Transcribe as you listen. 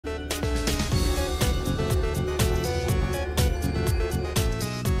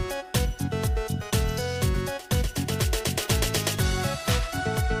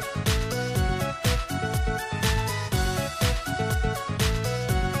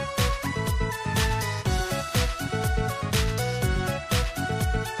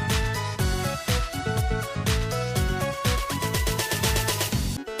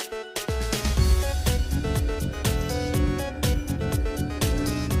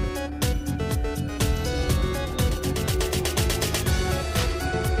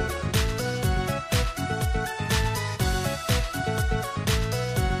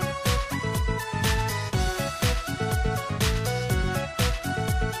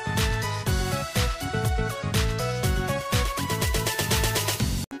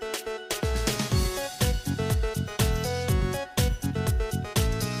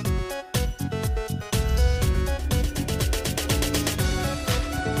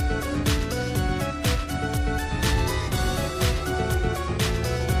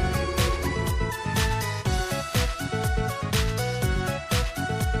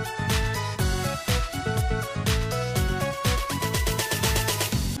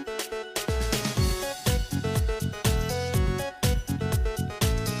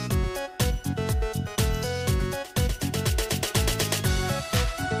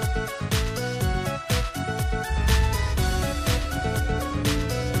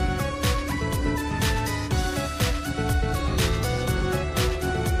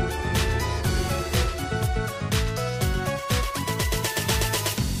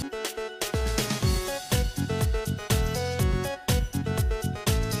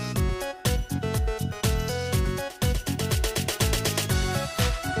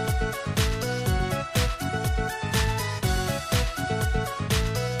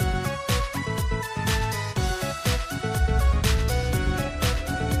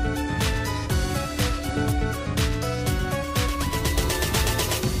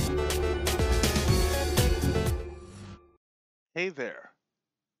Hey there,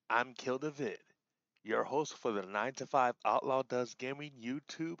 I'm Kill David, your host for the 9 to 5 Outlaw Does Gaming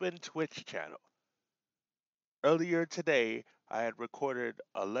YouTube and Twitch channel. Earlier today, I had recorded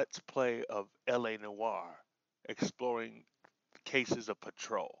a Let's Play of LA Noire, exploring cases of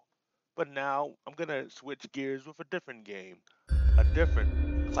patrol. But now, I'm gonna switch gears with a different game, a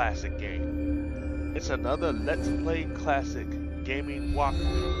different classic game. It's another Let's Play classic gaming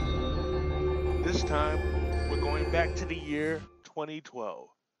walkthrough. This time, we're going back to the year 2012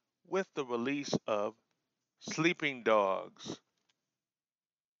 with the release of Sleeping Dogs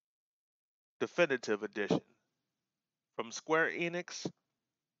Definitive Edition from Square Enix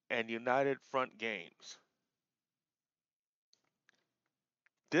and United Front Games.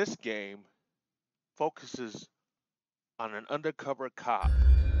 This game focuses on an undercover cop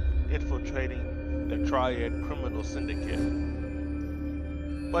infiltrating the Triad criminal syndicate,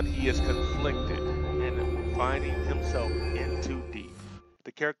 but he is conflicted and finding himself in too deep.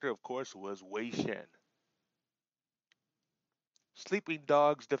 The character, of course, was Wei Shen. Sleeping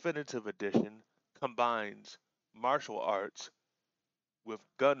Dogs Definitive Edition combines martial arts with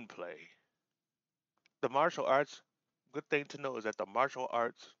gunplay. The martial arts, good thing to know is that the martial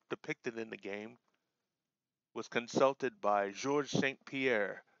arts depicted in the game was consulted by Georges St.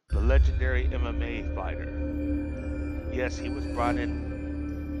 Pierre, the legendary MMA fighter. Yes, he was brought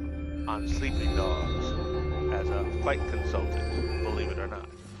in on Sleeping Dogs as a fight consultant, believe it or not.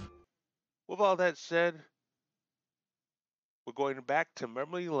 With all that said, we're going back to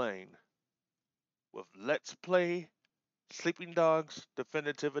memory lane with Let's Play Sleeping Dogs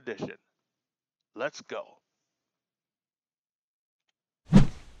Definitive Edition. Let's go.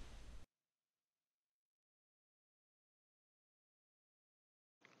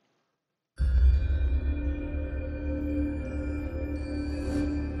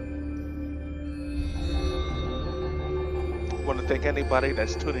 I want to thank anybody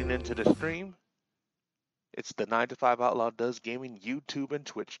that's tuning into the stream. It's the 9 to 5 Outlaw Does Gaming YouTube and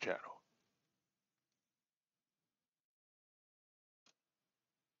Twitch channel.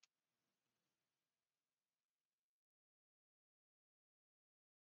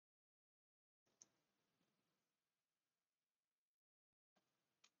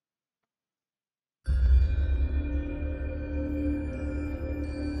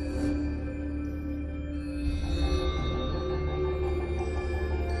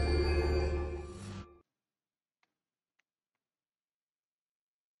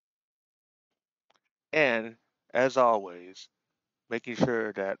 And as always, making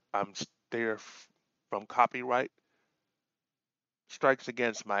sure that I'm there from copyright strikes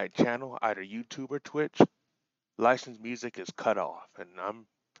against my channel, either YouTube or Twitch. Licensed music is cut off, and I'm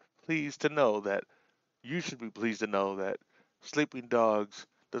pleased to know that you should be pleased to know that Sleeping Dogs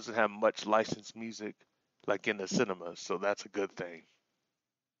doesn't have much licensed music like in the cinemas, so that's a good thing.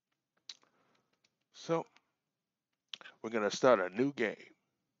 So we're gonna start a new game.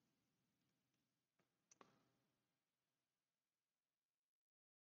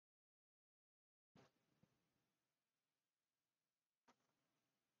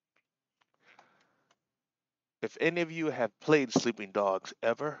 If any of you have played Sleeping Dogs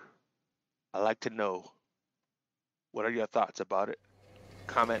ever, I'd like to know, what are your thoughts about it?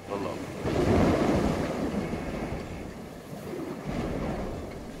 Comment below.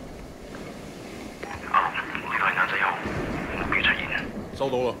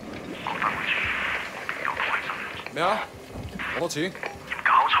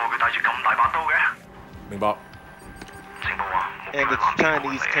 And it's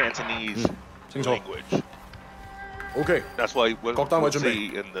Chinese Cantonese language. Okay. That's why we'll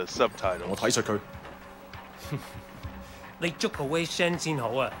see in the subtitles. 我睇實佢。你捉個 Wei Shen 先好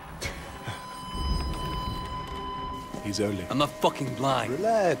啊。He's only. I'm not fucking blind.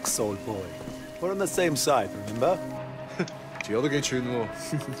 Relax, old boy. We're on the same side, remember? 條友都幾串喎。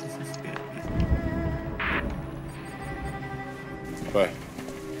喂，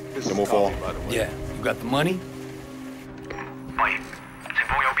有冇貨 Yeah, you got the money? 喂，情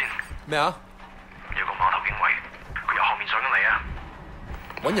況有變。咩啊？有個碼頭警衛，佢由後面上緊嚟啊！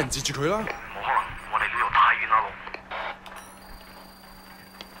揾人截住佢啦！冇可能，我哋呢度太遠啦，路。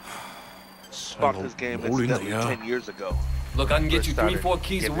Bought this game incidentally 10 years ago. Look, I can get you 3-4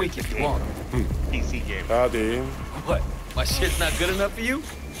 keys a week if you want. PC game. 睇下點？ What? My shit's not good enough for you?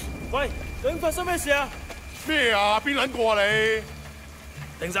 喂，究竟發生咩事啊？咩啊？邊撚過你？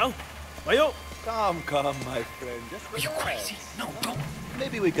停手，咪喐！ Come, my friend. Just Are you crazy? No, don't.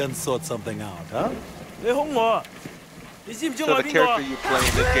 Maybe we can sort something out, huh? 你兇我啊！你知唔知 So 我 the 係邊個啊 character you play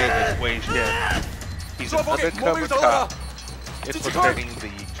in this game is Wei Shen. He's an undercover cop infiltrating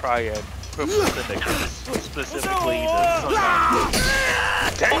the Triad criminal syndicates, specifically the Sun On Yee.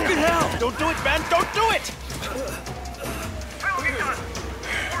 Fucking hell! Don't do it, man! Don't do it!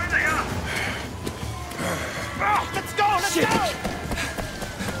 Let's go! Let's go!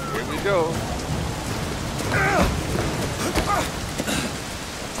 Here we go.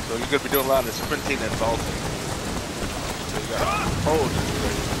 So you're gonna be doing a lot of sprinting and vaulting. So you gotta hold this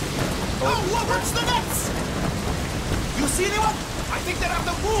thing. Oh, what's the next? You see anyone? I think they're on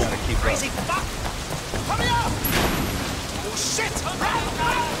the move. Gotta keep Crazy up. fuck! Hurry up! Oh shit!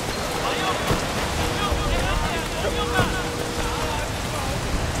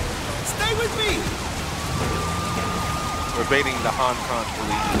 Stay with me! We're baiting the Hong Kong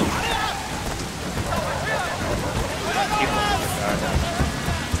police. Keep up, guys.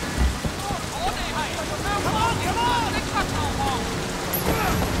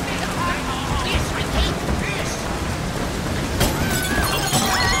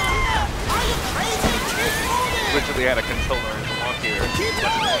 Originally had a controller in the walk here. Much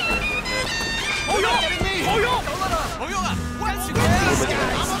longer than this.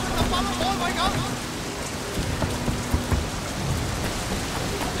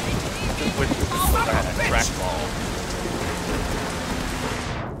 Just wish I had a trackball.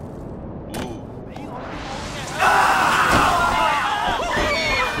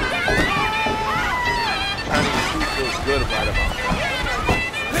 Chinese food feels good right about now.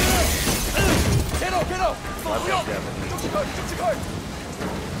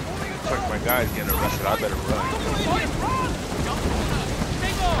 Looks like my guy's getting arrested. I better run.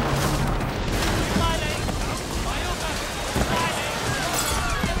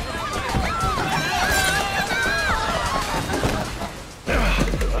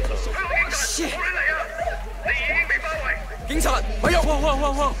 Shit! 警察，咪喐！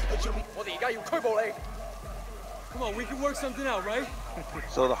我哋而家要拘捕你。Come on, we can work something out, right?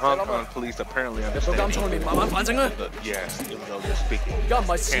 So the Hong Kong police apparently understand. Yes, even though they're speaking. 而家唔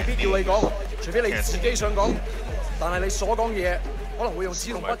係事必要你講，除非你自己想講。但係你所講嘅嘢可能會用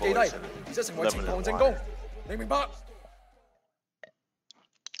紙同筆記低，而且成為呈堂證供。你明白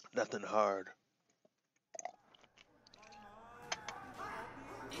 ？Nothing hard.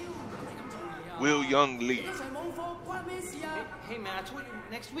 Will Young Lee. Hey man, I told you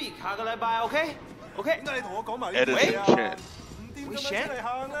next week. 下個禮拜 OK? OK? Edison Chen. Wei Shen?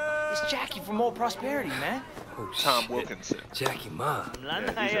 It's Jackie from Old Prosperity, man. Tom Wilkinson. Jackie Ma. Yeah,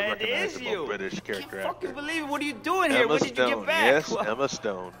 he's a recognizable British character I can't fucking actor. believe it. What are you doing here? Emma When did you Stone. get back? Yes, Emma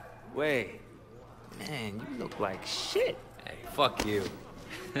Stone. Wait. Man, you look like shit. Hey, fuck you.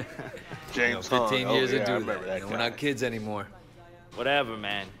 James 15 Hong. years Oh, yeah, I into remember that. that We're guy. not kids anymore. Whatever,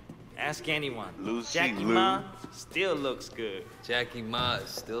 man. Ask anyone. Lucy Jackie Liu. Ma still looks good. Jackie Ma is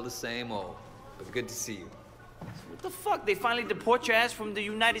still the same old, but good to see you. What the fuck? They finally deport your ass from the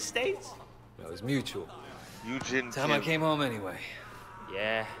United States? It was mutual. Eugene Time I Kim. came home anyway.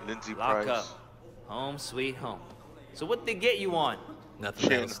 Yeah. Lindsay Lock Price. up. Home sweet home. So what they get you on? Nothing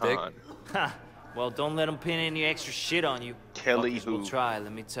Shin that'll stick. Han. Ha. Well, don't let them pin any extra shit on you. Kelly Fuckers will who? try,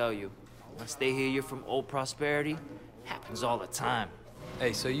 let me tell you. Once they hear you're from Old Prosperity, happens all the time.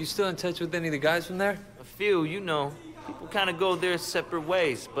 Hey, so you still in touch with any of the guys from there? A few, you know. People kind of go their separate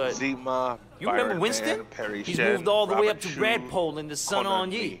ways, but... Zima, You remember Byron Winston? Man, Perry He's Shen, moved all the way Robert up to Chu, Redpole in the Sun Conan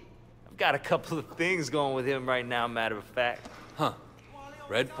On Yee. Lee. I've got a couple of things going with him right now, matter of fact. Huh.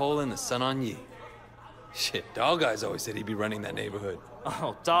 Red Pole and the Sun On Yee. Shit, Dog Eyes always said he'd be running that neighborhood.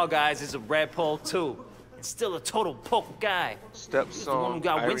 Oh, Dog Eyes is a Redpole too. And still a total poke guy. Step He's the one who Song,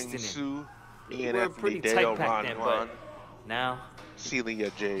 got Irene Winston in. Sue, We Ian were Anthony pretty Dale, tight back Ron then, Juan, but now... Celia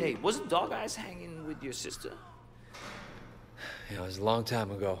Jade. Hey, wasn't Dog Eyes hanging with your sister? Yeah, it was a long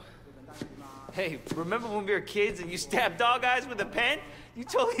time ago. Hey, remember when we were kids and you stabbed Dog Eyes with a pen? You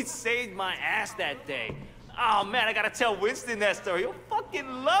totally saved my ass that day. Oh man, I gotta tell Winston that story. You'll fucking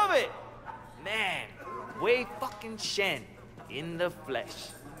love it. Man, Wei fucking Shen in the flesh.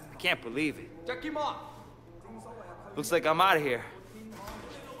 I can't believe it. Looks like I'm out of here.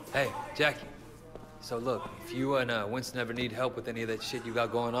 Hey, Jackie. So look, if you and Winston ever need help with any of that shit you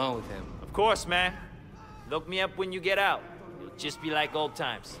got going on with him, Of course, man. Look me up when you get out. It'll just be like old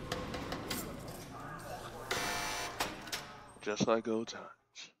times. Just like old times.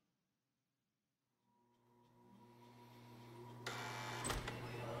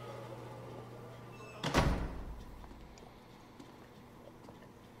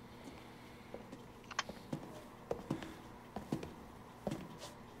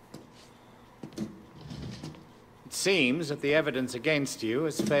 It seems that the evidence against you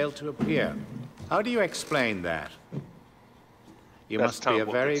has failed to appear. How do you explain that? You That's must Tom be a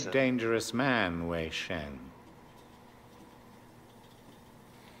very Wilkinson. dangerous man, Wei Shen.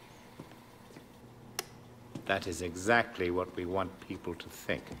 That is exactly what we want people to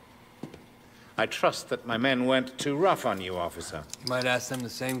think. I trust that my men weren't too rough on you, officer. You might ask them the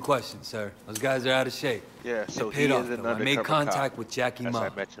same question, sir. Those guys are out of shape. Yeah, so it paid he off, is an though. I made undercover contact cop, with Jackie as Ma. I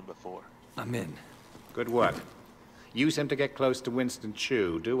mentioned before. I'm in. Good work. Use him to get close to Winston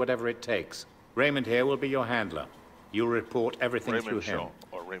Chu. Do whatever it takes. Raymond here will be your handler. You'll report everything through him.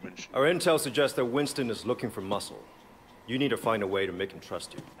 Or Raymond Shaw. Our intel suggests that Winston is looking for muscle. You need to find a way to make him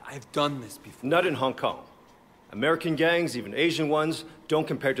trust you. I've done this before. Not in Hong Kong. American gangs, even Asian ones, don't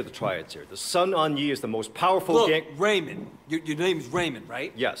compare to the Triads here. The Sun On Yee is the most powerful gang... Look, Raymond. Your name's Raymond,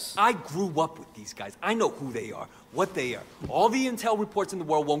 right? Yes. I grew up with these guys. I know who they are, what they are. All the intel reports in the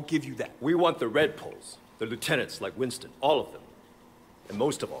world won't give you that. We want the Red Poles, the lieutenants like Winston, all of them. And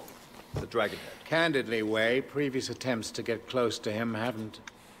most of all, the Dragonhead. Candidly, Wei, previous attempts to get close to him haven't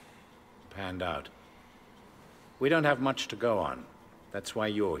panned out. We don't have much to go on. That's why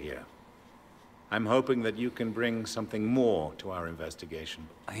you're here. I'm hoping that you can bring something more to our investigation.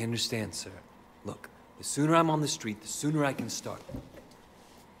 I understand, sir. Look, the sooner I'm on the street, the sooner I can start.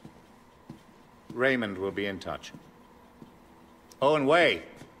 Raymond will be in touch. Oh, and Wei,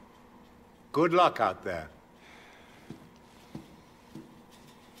 good luck out there.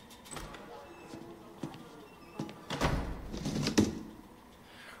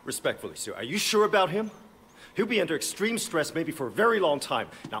 Respectfully, sir, are you sure about him? He'll be under extreme stress maybe for a very long time.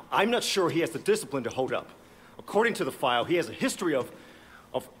 Now, I'm not sure he has the discipline to hold up. According to the file, he has a history of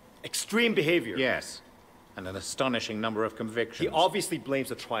extreme behavior. Yes, and an astonishing number of convictions. He obviously blames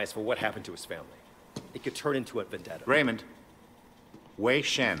the Triads for what happened to his family. It could turn into a vendetta. Raymond, Wei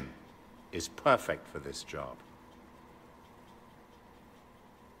Shen is perfect for this job.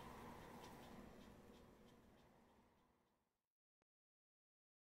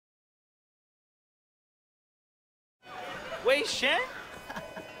 Wei Shen?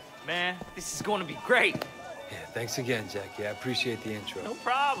 Man, this is going to be great. Yeah, thanks again, Jackie. I appreciate the intro. No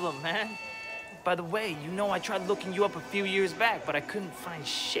problem, man. By the way, you know I tried looking you up a few years back, but I couldn't find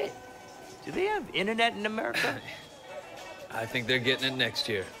shit. Do they have internet in America? I think they're getting it next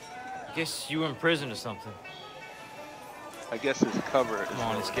year. Guess you were in prison or something. I guess his cover is... Come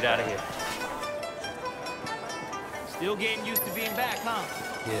on, let's get out of here. Still getting used to being back, huh?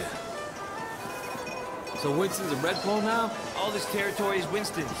 Yeah. So Winston's a red pole now? All this territory is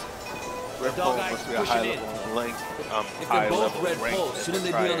Winston's. Red Dog pole eyes must be a pushing high in. level length, If high they're both level red rank poles, in shouldn't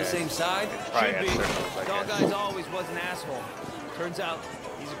the they be on the Triad- same side? in Triad Should be. circles, I Dog guess. Eyes always was an asshole. Turns out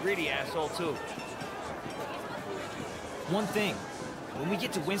he's a greedy asshole too. One thing, when we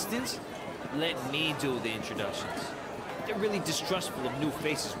get to Winston's, let me do the introductions. They're really distrustful of new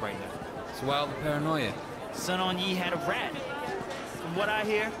faces right now. It's wild and paranoia. Sun On Yee had a rat. From what I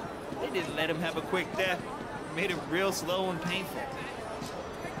hear, they didn't let him have a quick death. Made it real slow and painful.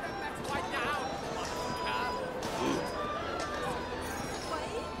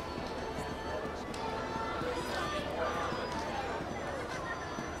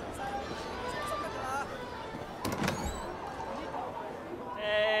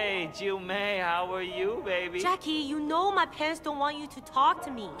 Hey, Jill May, how are you, baby? Jackie, you know my parents don't want you to talk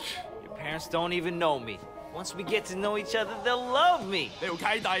to me. Your parents don't even know me. Once we get to know each other, they'll love me. 你條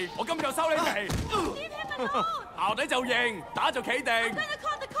契弟，我今日就收你皮。校底就認，打就企定。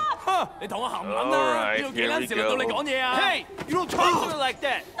哼，你同我含撚啦！呢度幾撚時輪到你講嘢啊 Hey, you don't talk to me like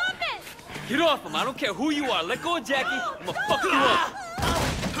that. Stop it! Get off him. I don't care who you are. Let go of Jackie. I'm gonna fuck you up.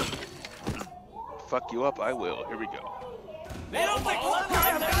 Fuck you up, I will. Here we go. 你老食我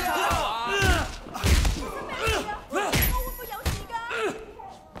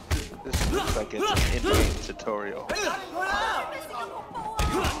This looks like it's an in-game tutorial.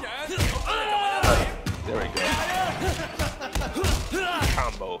 There we go.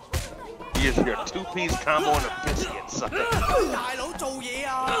 Combo. Here's your two-piece combo and a biscuit, sucker. 大佬做嘢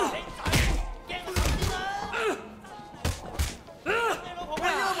啊！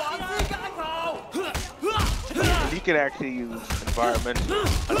 And you can actually use environmental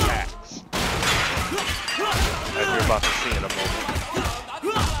attacks, as you're about to see in a moment.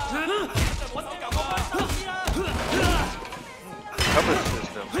 Cover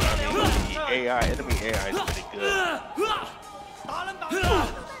system, I mean, the AI, enemy AI is pretty good.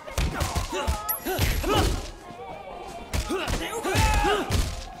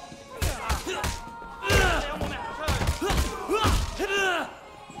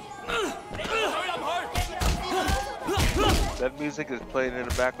 That music is playing in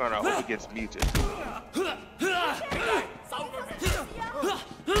the background. I hope it gets muted.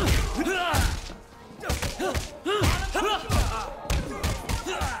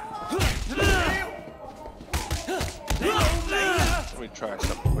 Let me try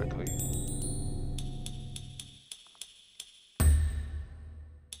something quickly.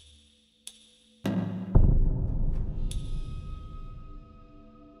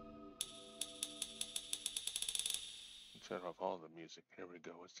 Turn off all the music. Here we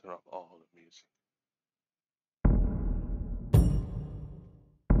go. Let's turn off all the music.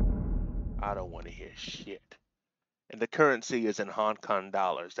 I don't want to hear shit. And the currency is in Hong Kong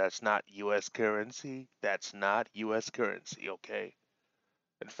dollars. That's not U.S. currency. That's not U.S. currency, okay?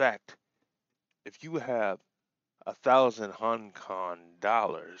 In fact, if you have 1,000 Hong Kong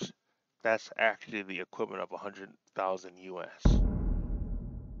dollars, that's actually the equivalent of 100,000 U.S.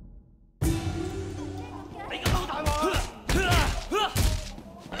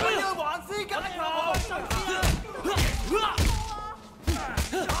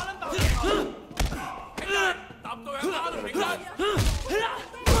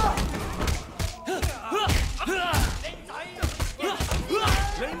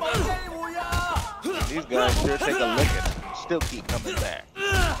 These guys sure take a licking and still keep coming back.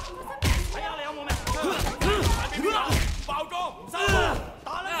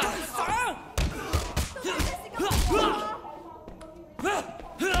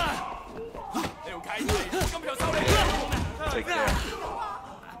 Take care.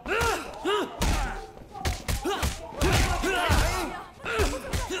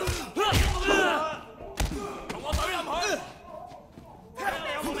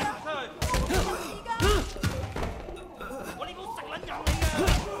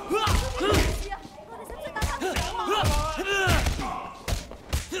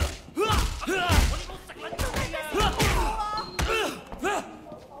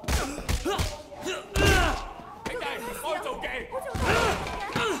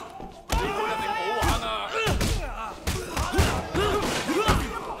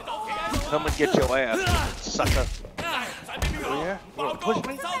 Come and get your ass, sucker. Oh yeah? You wanna push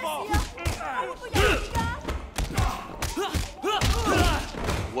me?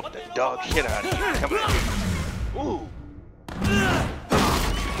 Whoop the dog shit out of here. Come on. Ooh.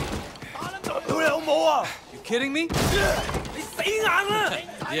 You kidding me?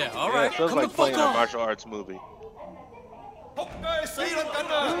 Yeah, alright. Feels like playing a martial arts movie.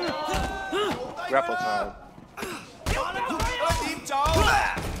 Grapple time.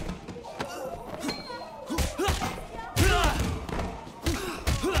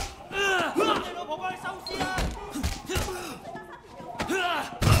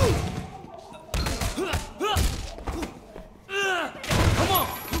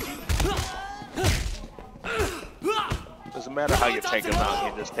 Doesn't matter how you take him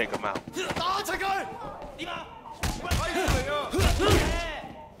out, you just take him out.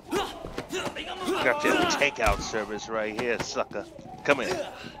 Got your takeout service right here, sucker. Come in.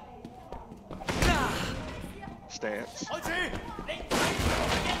 Stance.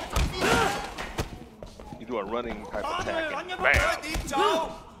 You do a running type attack and bam!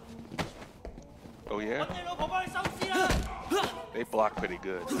 Oh yeah? They block pretty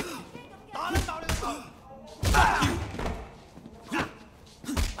good.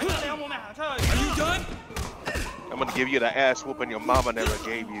 Are you done? I'm gonna give you the ass whooping your mama never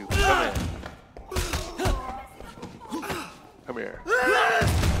gave you. Come in. Come here.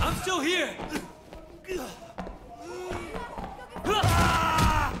 I'm still here.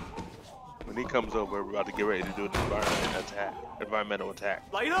 When he comes over, we're about to get ready to do an environmental attack.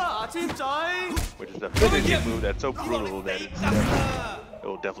 Which is a finishing move that's so brutal that it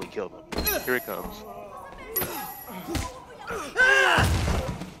will definitely kill them. Here it comes.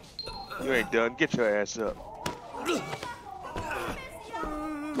 You ain't done. Get your ass up.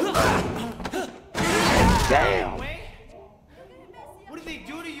 Damn. What did they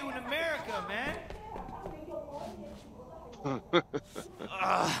do to you in America, man?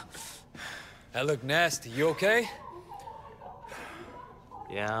 That looked nasty. You okay?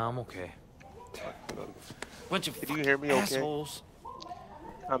 Yeah, I'm okay. Bunch of Did you hear me assholes. okay?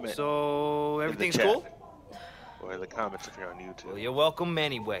 Comment So, everything's in the cool? chat. Or in the comments if you're on YouTube. Well, you're welcome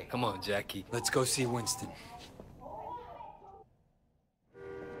anyway. Come on, Jackie. Let's go see Winston.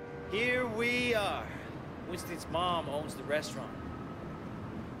 Here we are. Winston's mom owns the restaurant.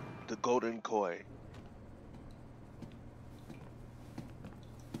 The Golden Koi.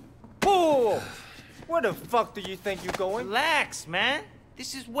 Whoa! Where the fuck do you think you're going? Relax, man.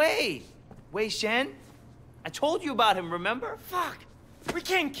 This is Wei. Wei Shen. I told you about him, remember? Fuck! We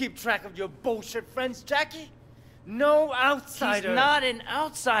can't keep track of your bullshit friends, Jackie. No outsider. He's not an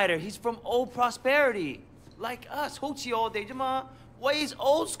outsider. He's from old prosperity. Like us. Hochi all day. Wei's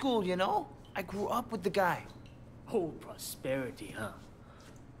old school, you know? I grew up with the guy. Old prosperity, huh?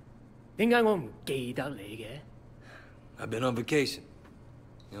 點解我唔記得你嘅? I've been on vacation.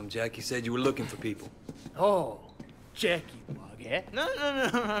 Jackie said you were looking for people. Oh, Jackie話嘅? No.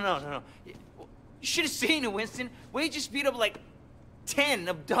 You should have seen it, Winston. Wei just beat up like 10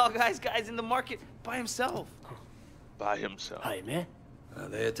 of Dog Eyes guys in the market by himself. by himself. Hey, man.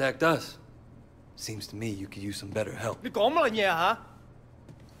 They attacked us. Seems to me you could use some better help.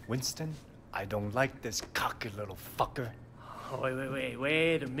 Winston, I don't like this cocky little fucker. Oh,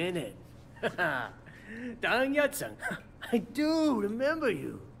 wait a minute. Dang Yatsung, I do remember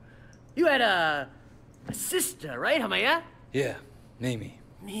you. You had a sister, right, Hamaya? Yeah, Mimi.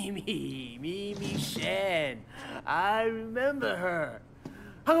 Mimi Shen. I remember her.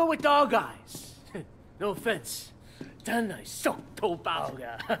 Hung out with dog eyes. No offense. 真係熟到爆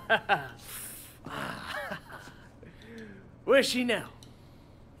㗎. Where's she now?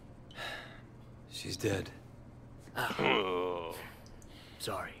 She's dead.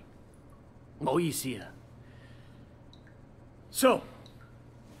 Sorry. 唔好意思啊. So,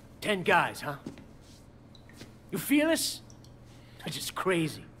 10 guys, huh? You fearless? Or just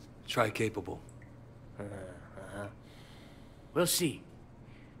crazy? Try capable. We'll see.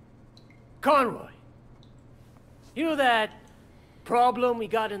 Conroy, you know that problem we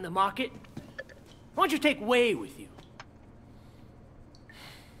got in the market? Why don't you take Wei with you?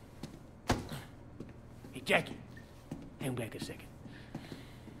 Hey, Jackie, hang back a second.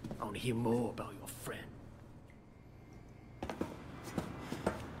 I want to hear more about your friend.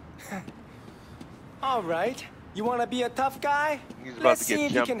 All right. You want to be a tough guy? Let's see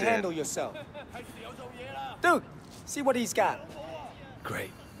if you can handle yourself. Dude, see what he's got.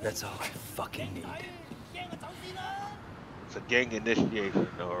 Great. That's all I fucking need. It's a gang initiation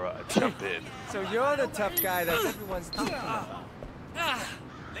or a jump in. So you're the tough guy that everyone's talking about.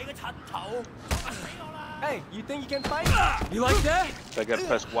 Hey, you think you can fight? You like that? So I gotta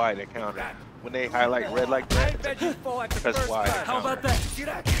press Y to counter. When they highlight red like that, press Y to How about that?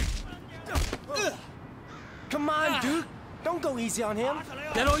 Come on, dude. Don't go easy on him.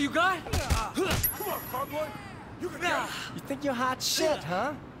 That all you got? You think you're hot shit,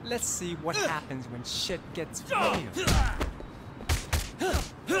 huh? Let's see what happens when shit gets real.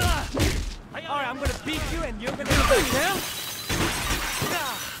 Alright, I'm gonna beat you and you're gonna beat him.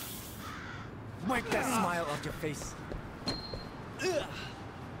 Wipe that smile off your face.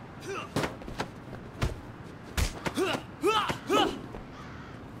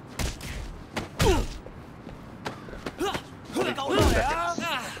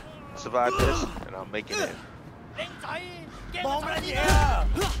 Survive this, and I'll make it in.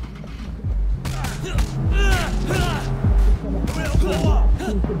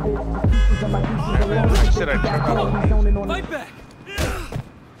 Fight back!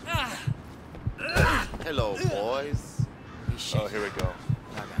 Hello, boys. Oh, here we go.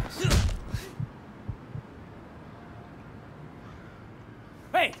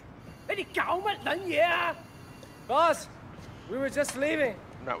 Hey! Boss, we were just leaving.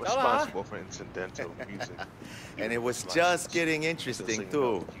 I'm not responsible for incidental music. And it was just getting interesting,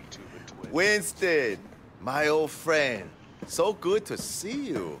 too. Winston, my old friend. So good to see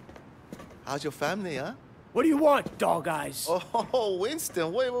you. How's your family, huh? What do you want, dog eyes? Oh,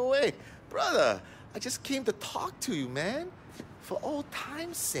 Winston, wait. Brother, I just came to talk to you, man. For old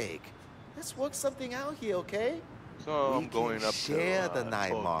time's sake. Let's work something out here, okay? So I'm going up share to the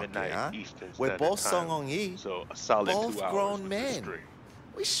night market, huh? Eastern We're both Sun On Yee. So a solid both 2 hours grown men.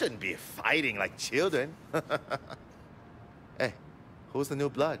 We shouldn't be fighting like children. Hey, who's the new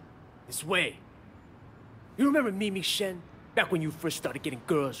blood? It's Wei. You remember Mimi Shen? Back when you first started getting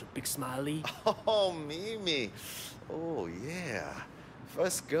girls with big smiley? Oh, Mimi. Oh, yeah.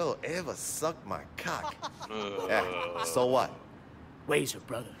 First girl ever sucked my cock. Yeah, so what? Wei's her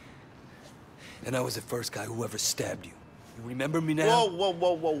brother. And I was the first guy who ever stabbed you. You remember me now? Whoa,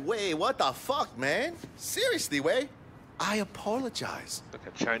 Wei, what the fuck, man? Seriously, Wei? I apologize. Like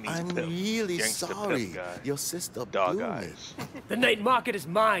a Chinese I'm pimp. really Gangster sorry. pimp guy. Your sister Dog blew eyes. me. The night market is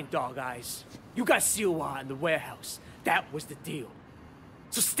mine, dog eyes. You got Siwa in the warehouse. That was the deal.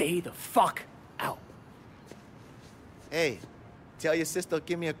 So stay the fuck out. Hey, tell your sister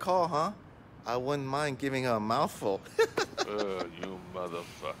give me a call, huh? I wouldn't mind giving her a mouthful. You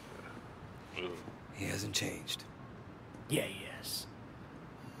motherfucker. He hasn't changed. Yeah, he has.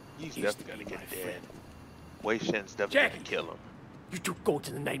 He's definitely gonna get dead. Wei Shen's definitely gonna kill him. You two go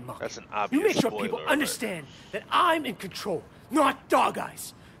to the night market. That's an obvious You make sure spoiler people alert. understand that I'm in control, not dog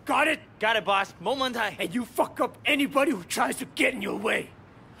eyes. Got it? Got it, boss. 冇問題. And you fuck up anybody who tries to get in your way.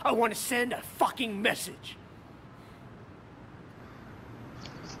 I want to send a fucking message.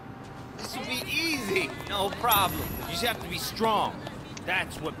 This will be easy. No problem. You just have to be strong.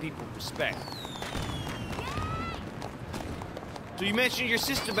 That's what people respect. So you mentioned your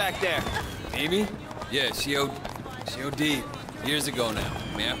sister back there. Amy? Yeah, she OD'd years ago now.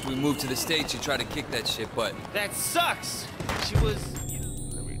 I mean, after we moved to the States, she tried to kick that shit, but... That sucks. She was...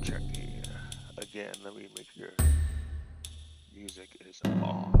 Let me check again. Let me make sure. Music is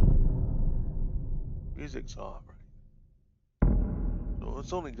off. Music's off, right? So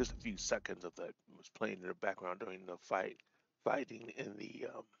it's only just a few seconds of that was playing in the background during the fighting in the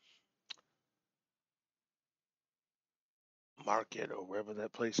market or wherever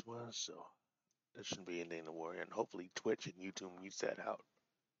that place was. So there shouldn't be anything to worry. And hopefully Twitch and YouTube mute that out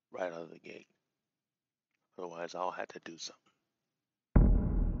right out of the gate. Otherwise, I'll have to do something.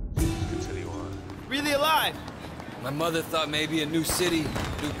 Continue on. Really alive? My mother thought maybe a new city,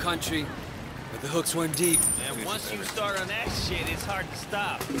 new country, but the hooks went deep. And once you start on that shit, it's hard to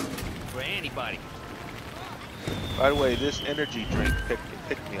stop. For anybody. By the way, this energy drink pick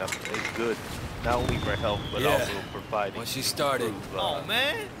me up is good. Not only for health, but also for fighting. When she started. Oh,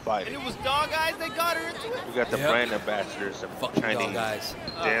 man. Fighting. And it was dog eyes that got her into it? We got the brand ambassadors and Chinese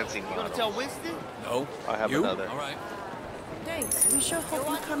dancing You models. gonna tell Winston? No. I have another. All right. Thanks. We sure hope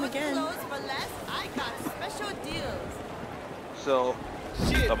you come again. I got special deals. So,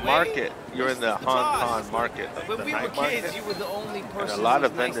 the market, you're in the Hong Kong market, When the we were night kids, market, you were the only person. and a lot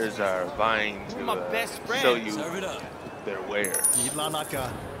of who was nice vendors to me. are vying You're my to best friend. show you Serve it up. their wares.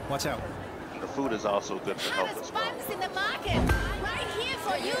 Watch out. And the food is also good for health as well. In the market, right here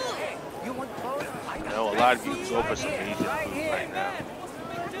for you. You want clothes? I know a lot of you go for some Asian food right now.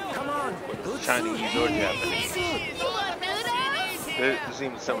 Come on. Whether it's Chinese or Japanese. There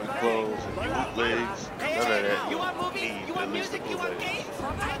seems some clothes and bootlegs. None of that. You want movies? You want music? You want games?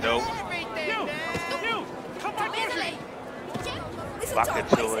 Nope. Baka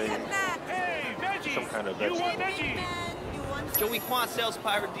choy. Some kind of vegetable. Joey Kwan sells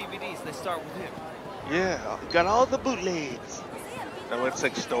pirate DVDs. They start with him. Yeah, got all the bootlegs. Now let's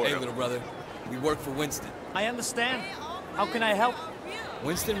extort Hey, him. little brother. We work for Winston. I understand. How can I help?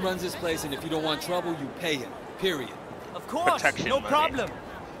 Winston runs this place, and if you don't want trouble, you pay him. Period. Of course. Protection No money. problem.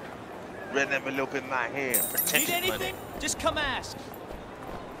 Red envelope in my hand. Need Protection anything? money. Just come ask.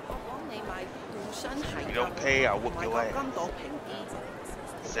 If you don't pay, I'll whoop your ass.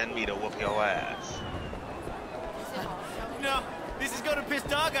 Send me to whoop your ass. No, this is gonna piss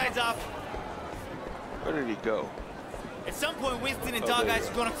dog eyes off. Where did he go? At some point, Winston and dog eyes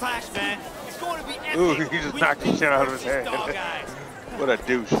are gonna clash, man. It's going to be epic. Ooh, he just knocked the shit out of his head. Dog eyes. What a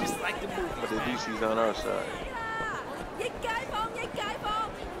douche. Just like the movie. But at least he's on our side.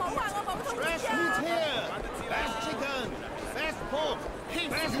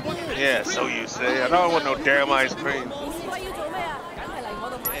 Yeah, so you say. I don't want no damn ice cream.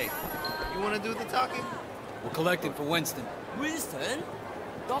 Hey, you wanna do the talking? We're collecting for Winston. Winston?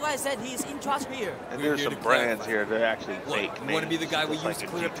 Dog Eye said he's in charge here. And there's some brands here that actually fake You want to be the guy we names, use just to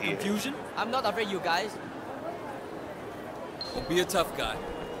like clear in up the GTA. confusion? I'm not afraid, you guys. Well, be a tough guy.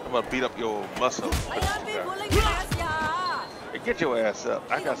 I'm gonna beat up your muscle. Hey, get your ass up.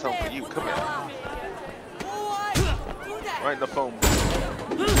 I got something for you. Come here. Right in the phone booth.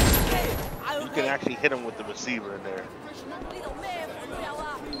 You can actually hit him with the receiver in there.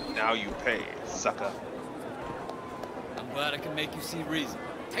 Now you pay, sucker. I'm glad I can make you see reason.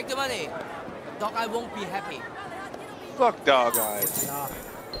 Take the money. Dog Eye won't be happy. Fuck dog eyes.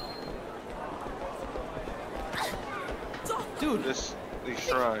 Dude, these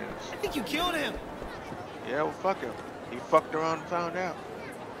shrines. I think you killed him. Yeah, well, fuck him. He fucked around and found out.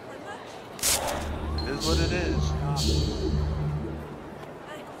 It is what it is.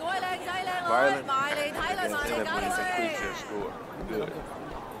 Violent against enemies increase your score. Good.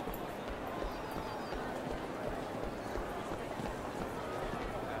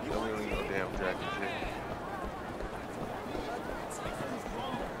 Don't even need no damn jacket shit.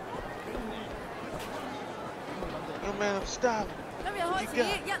 Yo, man, I'm stopping.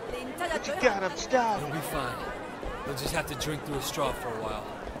 What you got? I'm stopping. It'll be fine. You'll just have to drink through a straw for a while.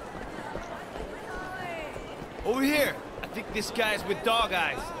 Over here. I think this guy's with dog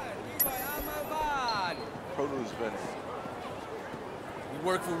eyes. Produce vendor. We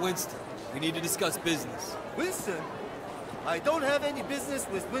work for Winston. We need to discuss business. Winston? I don't have any business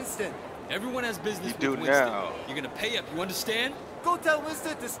with Winston. Everyone has business You with do Winston. now. You're gonna pay up, you understand? Go tell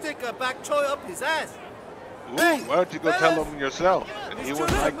Winston to stick a back choy up his ass. Ooh, why don't you go tell him yourself? And he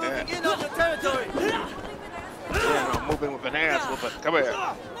wouldn't like that. In on the territory. Yeah, I'm moving with an ass whooping. Come here.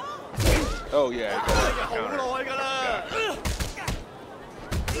 Oh, yeah. You got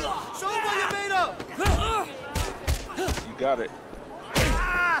Show him what you're made of. You got it.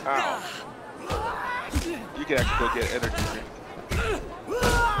 Ow. You can actually go get energy drink.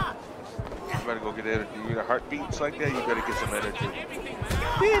 You better go get energy. You got heartbeats like that, you better get some energy.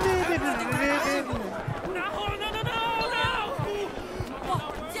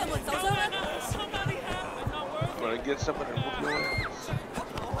 Want to get someone and whoop your ass?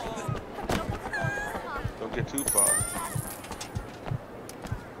 Don't get too far.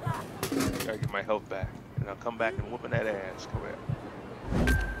 get my health back, and I'll come back and whooping that ass. Correct.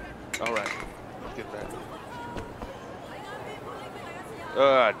 All right, let's get back.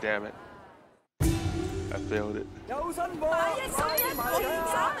 Ah, damn it! I failed it.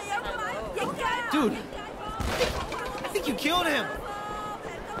 Dude, I think you killed him.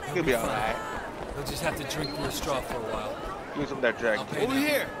 He'll be alright. He'll just have to drink through a straw for a while. Give me some of that dragon. Over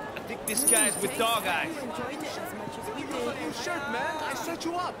here. I think this guy's with dog eyes. New shirt, man. I set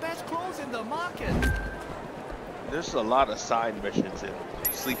you up. Best clothes in the market. There's a lot of side missions in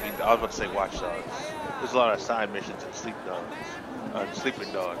Sleeping. I was about to say Watch Dogs. There's a lot of side missions in Sleep Dogs.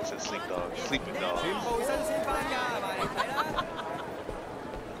 Sleeping Dogs and Sleep Dogs. Sleeping Dogs.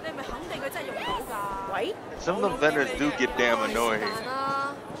 Some of the vendors do get damn annoying.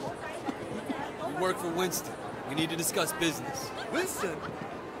 You work for Winston. We need to discuss business. Winston?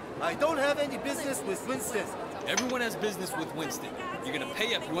 I don't have any business with Winston. Everyone has business with Winston. You're gonna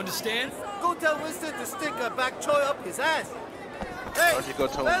pay up, you understand? Go tell Winston to stick a bak choy up his ass. Hey, why don't you go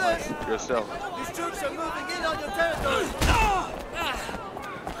tell him yourself? These troops are moving in on your territory.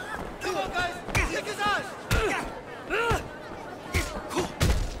 Come on, guys, kick his ass.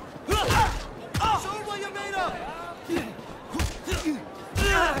 Show him what you're made of.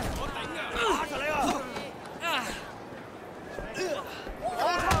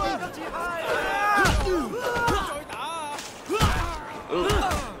 Ooh,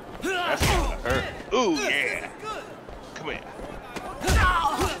 that's gonna hurt. Ooh, yeah. Come here.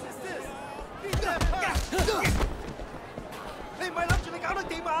 Hey, my love, you got a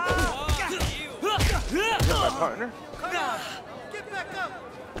team. You're my partner. Get back up.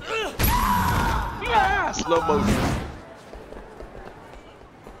 Yeah, slow motion.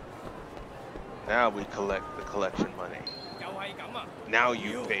 Now we collect the collection money. Now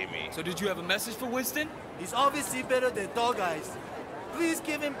you pay me. So did you have a message for Winston? He's obviously better than dog eyes. Please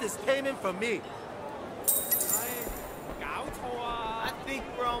give him this payment from me. I think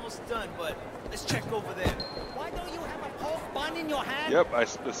we're almost done, but let's check over there. Why don't you have a pork bun in your hand? Yep, I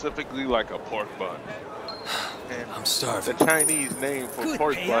specifically like a pork bun. And I'm starving. The Chinese name for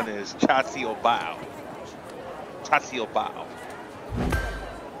pork bun is cha xiao bao. Cha xiao bao.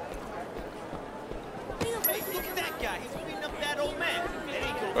 Hey, look at that guy. He's beating up that old man. That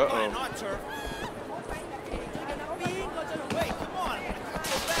ain't gonna fly on our turf. Wait, come on.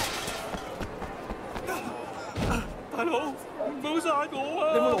 Hello, 唔好殺我啊！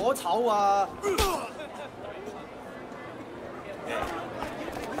你有冇攞籌啊？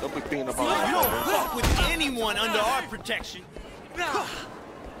 Don't be beating up on You don't fuck with anyone under our protection.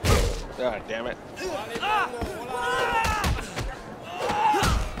 God damn it.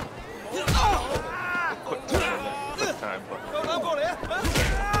 Quick time, but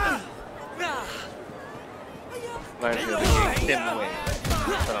Land here, the game Shimway.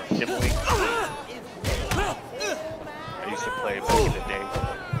 Shimway. I used to play back in the day.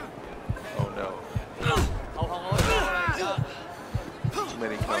 Oh no. Too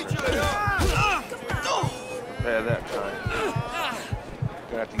many counters. Yeah, that time.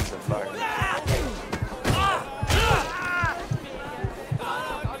 Gonna have to use a fire.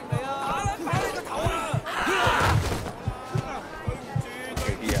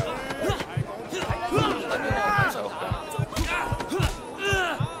 Okay, yeah.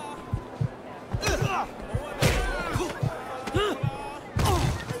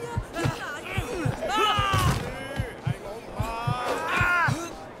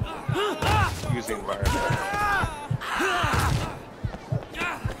 Using environment.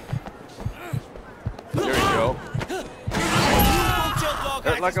 There you go.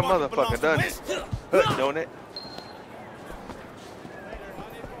 Hurt like a motherfucker, doesn't it? Hurt, don't it?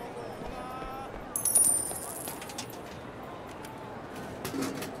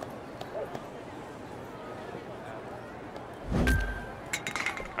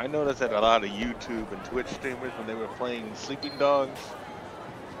 I noticed that a lot of YouTube and Twitch streamers, when they were playing Sleeping Dogs,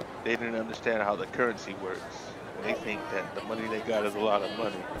 they didn't understand how the currency works. They think that the money they got is a lot of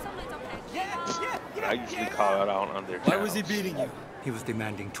money. I usually call it out on their channels. Why was he beating you? He was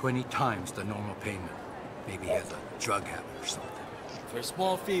demanding 20 times the normal payment. Maybe he has a drug habit or something. For a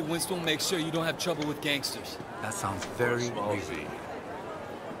small fee, Winston will make sure you don't have trouble with gangsters. That sounds very reasonable.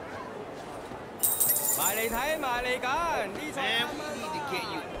 Man, we need to get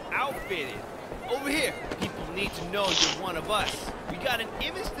you outfitted. Over here, people need to know you're one of us. We got an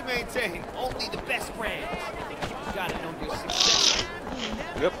image to maintain. Only the best brands. You gotta know your success.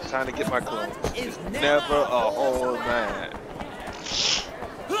 Yep, time to get my clothes. It's never a whole man.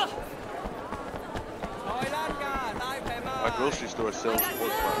 My grocery store sells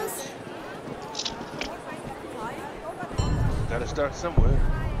pork buns. Gotta start somewhere.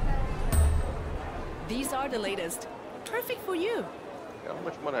 These are the latest. Perfect for you. How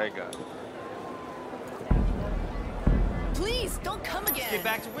much money I got? Please don't come again. Let's get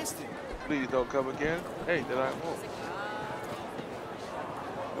back to Winston. Please don't come again. Hey, did I? Oh.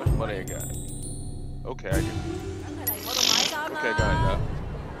 How much money I got? Okay, I can. Okay, got enough.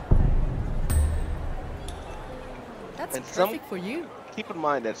 That's And perfect for you. Keep in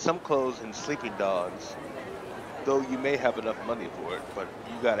mind that some clothes in sleeping dogs, though you may have enough money for it, but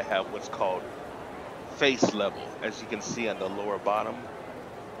you gotta have what's called face level, as you can see on the lower bottom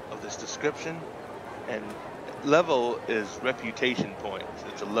of this description. And level is reputation points.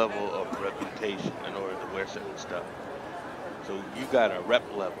 It's a level of reputation in order to wear certain stuff. So you got a rep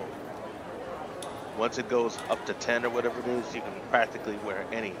level. Once it goes up to 10 or whatever it is, you can practically wear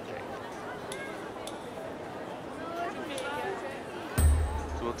anything.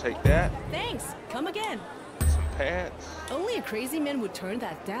 So we'll take that. Thanks. Come again. Some pants. Only a crazy man would turn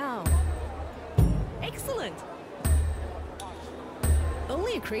that down. Excellent.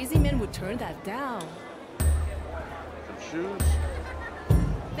 Only a crazy man would turn that down. Some shoes.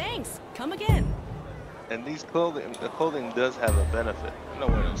 Thanks. Come again. And the clothing does have a benefit. No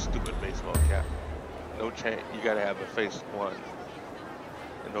wear no stupid baseball cap. No chain. You gotta have a face one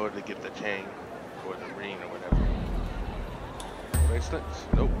in order to get the chain or the ring or whatever. Bracelets?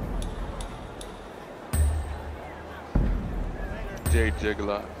 Nope. J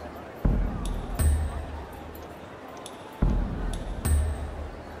Jiggler.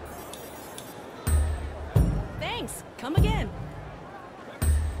 Thanks. Come again.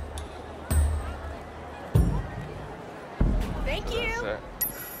 Thank you.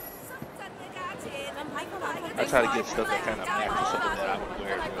 I try to get stuff that kind of matches something that I would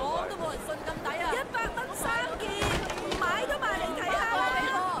wear in real life.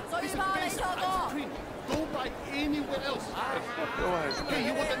 Don't buy anywhere else. Hey,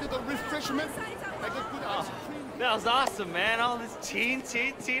 you want a little refreshment? I got good ice cream. That was awesome, man. All this teen.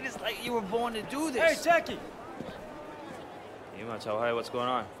 It's like you were born to do this. Hey, Jackie. You want to tell Harry what's going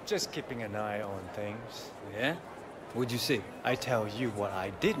on? Just keeping an eye on things. Yeah? What'd you see? I tell you what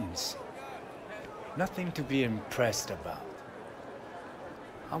I didn't see. Nothing to be impressed about.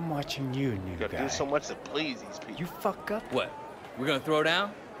 I'm watching you, new guy. You gotta do so much to please these people. You fuck up? What? We're gonna throw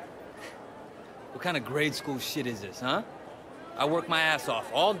down? What kind of grade school shit is this, huh? I work my ass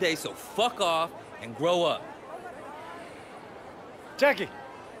off all day, so fuck off and grow up. Jackie,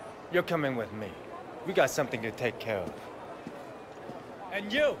 you're coming with me. We got something to take care of.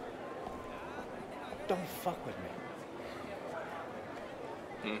 And you, don't fuck with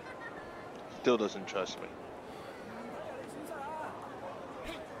me. Still doesn't trust me.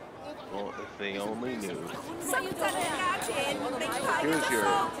 Well, if they only knew. Here's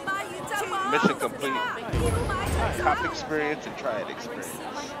your mission complete. Cop experience and Triad experience.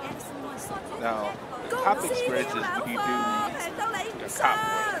 Now, the cop experience is when you do your cop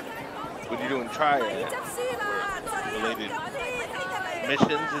work. When you're doing Triad related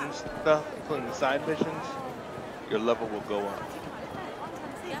missions and stuff, including side missions, your level will go up.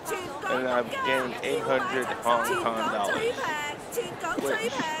 And I've gained 800 Hong Kong dollars,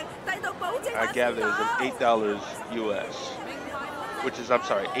 which I gather is $8 US, which is, I'm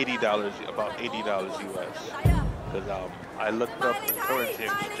sorry, $80, about $80 US. Because I looked up the currency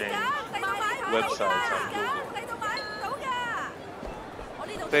exchange websites on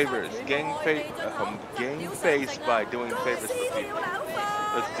Google. Favors, gain face by doing favors for people.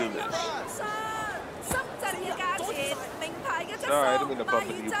 Let's do this. Sorry, I didn't mean to bump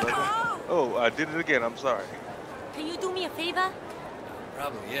into you, brother. Oh, I did it again. I'm sorry. Can you do me a favor?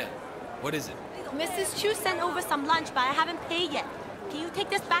 Probably, yeah. What is it? Mrs. Chu sent over some lunch, but I haven't paid yet. Can you take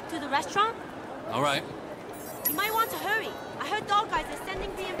this back to the restaurant? All right. You might want to hurry. I heard dog guys are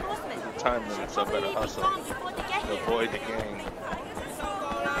sending reinforcements. Time limits, I better hustle to avoid the gang.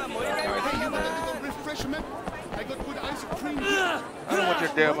 Hey, you want a little refreshment? I got good ice cream. I don't want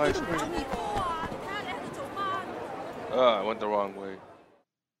your damn ice cream. I went the wrong way.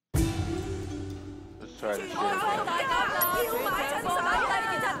 Let's try this shit again.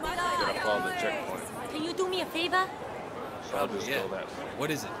 Gotta follow the checkpoint. Can you do me a favor? So I'll just go that way.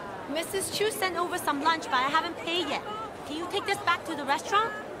 What is it? Mrs. Chu sent over some lunch, but I haven't paid yet. Can you take this back to the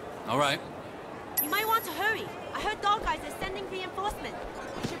restaurant? All right. You might want to hurry. I heard dog guys are sending reinforcements.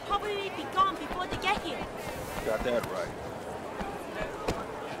 We should probably be gone before they get here. Got that right.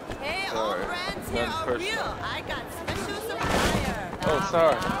 Hey, all brands here are real. I got special supplier. Oh,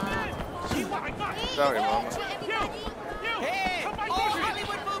 sorry. Sorry, Mama. Hey, all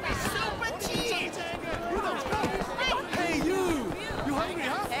Hollywood movies super cheap. Hey, you hungry,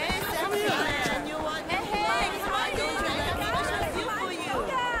 huh? Hey, Samson, you want? Hey, come on, I got a special deal for you.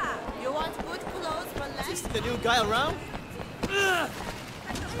 You want good clothes for guy around?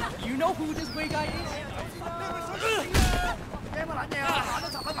 You know who this Wei guy is?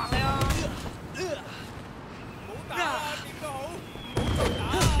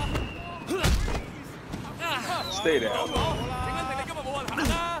 Stay down.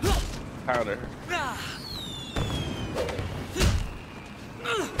 Powder.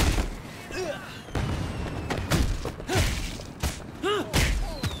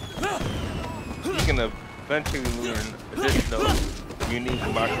 You can eventually learn additional unique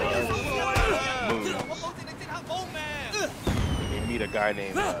martial arts moves. You meet a guy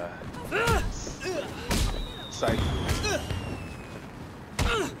named Cypher.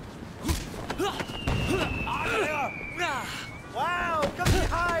 Wow, come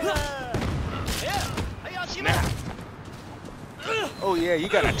higher! Snap. Oh yeah, you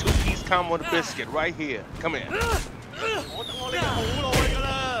got a two-piece combo with a biscuit right here. Come here.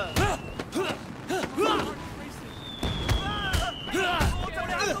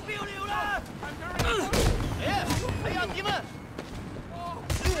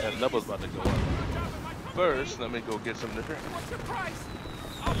 That level's about to go up. First, let me go get some to drink.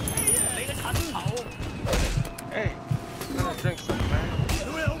 Hey, I'm gonna drink something, man.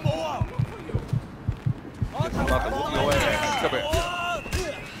 I'm about to whoop your ass. Come here.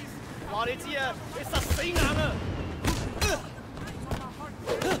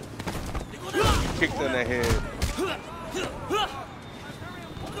 Kicked in the head.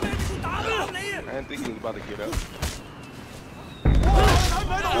 I didn't think he was about to get up.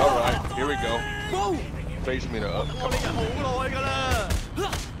 Alright, here we go. Face me to up. Come on.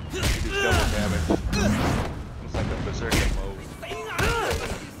 You do double damage. It's like a berserker mode.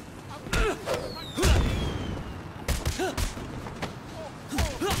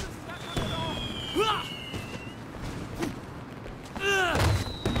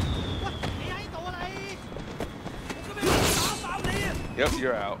 Yep,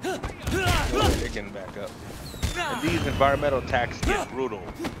 you're out. Picking back up. And these environmental attacks get brutal.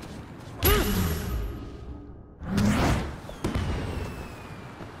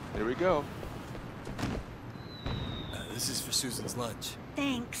 Here we go. This is for Susan's lunch.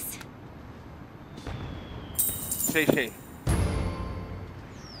 Thanks. Shay.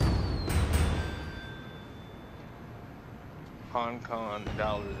 Hong Kong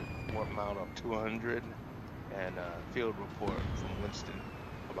dollars amount of 200 and a field report from Winston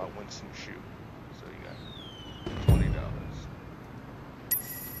about Winston's shoe. So you got $20.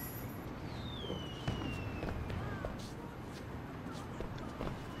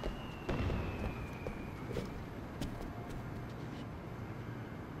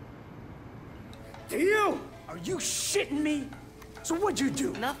 Theo, are you shitting me? So what'd you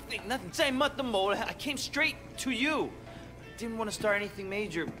do? Nothing. I came straight to you. Didn't want to start anything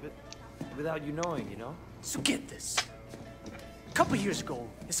major, but without you knowing, you know? So get this. A couple years ago,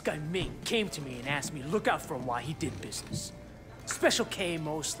 this guy Ming came to me and asked me to look out for him while he did business. Special K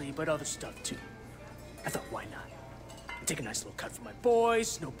mostly, but other stuff too. I thought, why not? Take a nice little cut for my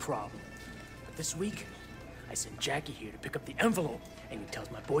boys, no problem. But this week, I sent Jackie here to pick up the envelope, and he tells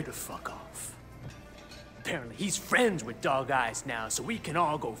my boy to fuck off. Apparently, he's friends with Dog Eyes now, so we can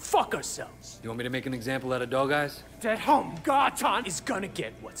all go fuck ourselves. You want me to make an example out of Dog Eyes? That home Garton is gonna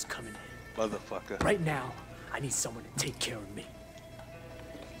get what's coming in. Motherfucker. Right now, I need someone to take care of me.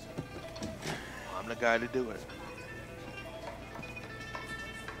 I'm the guy to do it.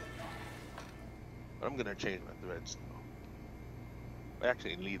 But I'm gonna change my threads though.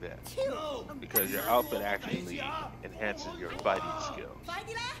 Actually, leave that. Because your outfit actually enhances your fighting skills.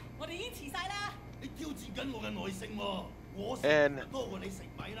 And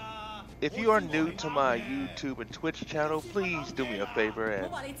if you are new to my YouTube and Twitch channel, please do me a favor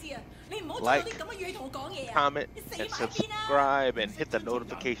and like, comment, and subscribe, and hit the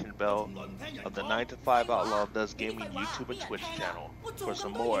notification bell of the 9 to 5 Outlaw Does Gaming YouTube and Twitch channel for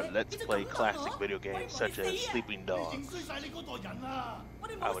some more Let's Play classic video games such as Sleeping Dogs.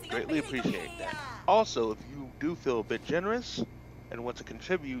 I would greatly appreciate that. Also, if you do feel a bit generous and want to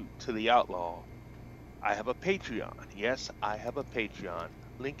contribute to the Outlaw, I have a Patreon. Yes, I have a Patreon.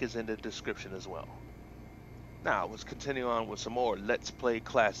 Link is in the description as well. Now, let's continue on with some more Let's Play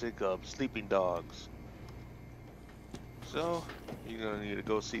classic of Sleeping Dogs. So, you're gonna need to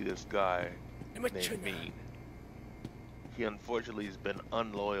go see this guy named Mean. He unfortunately has been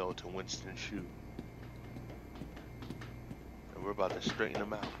unloyal to Winston Shu. And we're about to straighten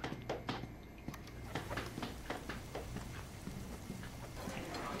him out.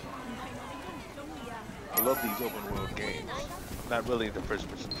 I love these open world games. Not really into first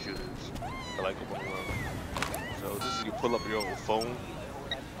person shooters. I like open world. So this is you pull up your old phone.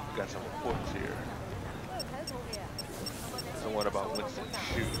 Got some reports here. and one about Winston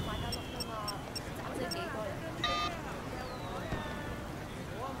Shu.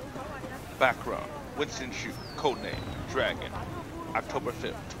 Background: Winston Shu, codename Dragon, October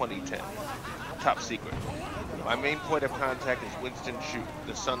 5th, 2010. Top secret. My main point of contact is Winston Shu,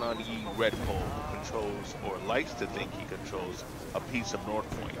 the Sun On Yee Red Pole, who controls, or likes to think he controls, a piece of North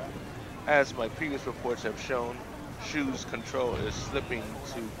Point. As my previous reports have shown, Shu's control is slipping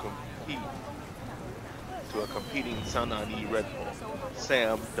to compete to a competing Sun On Yee Red Pole,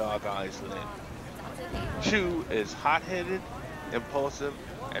 Sam Dog Eyes Lin. Shu is hot-headed, impulsive,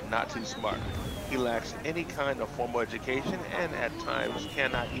 and not too smart. He lacks any kind of formal education and at times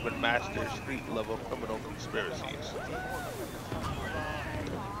cannot even master street-level criminal conspiracies.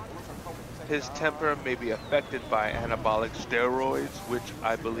 His temper may be affected by anabolic steroids, which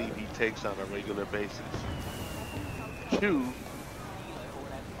I believe he takes on a regular basis. Shu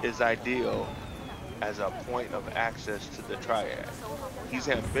is ideal as a point of access to the Triad. He's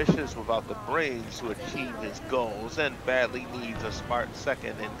ambitious without the brains to achieve his goals and badly needs a smart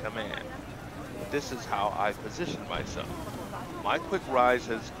second in command. This is how I position myself. My quick rise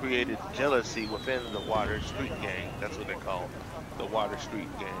has created jealousy within the Water Street Gang. That's what they call the Water Street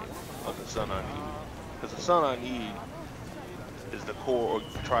Gang of the Sun On Yee. Because the Sun On Yee is the core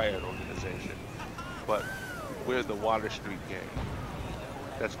Triad organization, but we're the Water Street Gang.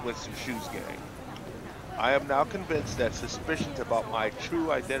 That's Winston Shu's gang. I am now convinced that suspicions about my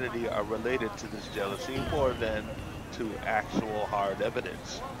true identity are related to this jealousy more than to actual hard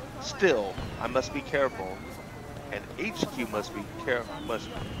evidence. Still, I must be careful, and HQ must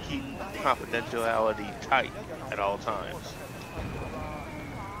keep confidentiality tight at all times.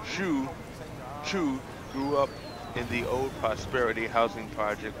 Shu grew up in the old Prosperity housing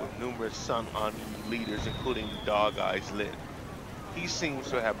project with numerous Sun On Yee leaders, including Dog Eyes Lin. He seems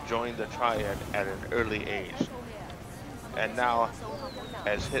to have joined the Triad at an early age, and now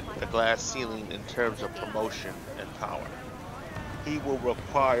has hit the glass ceiling in terms of promotion and power. He will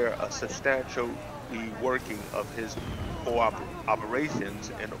require a substantial reworking of his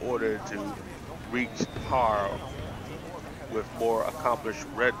operations in order to reach par with more accomplished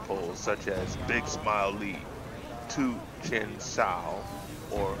Red Poles such as Big Smile Lee, Tu Chin Sao,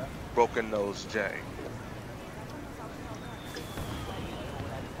 or Broken Nose Jang.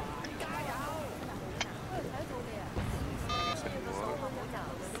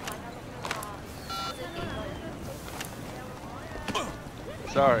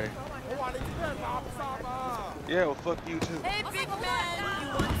 Sorry. Yeah, well, fuck you too. Hey, big man, you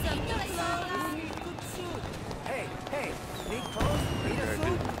want some new clothes? Good suit. Hey, need clothes? Need a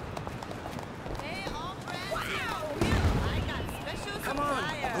suit? Hey, all friends here. I got special supplier. Come on,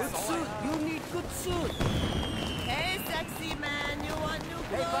 good suit. You need good suit. Hey, sexy man, you want new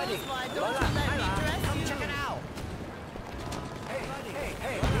clothes? Hey, buddy. Why don't you let me dress you? Come check it out. Hey,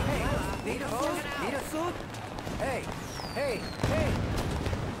 need a suit? Need a suit? Hey. Hey,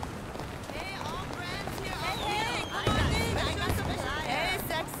 all friends here. Hey, come on in. I got supplier. Hey,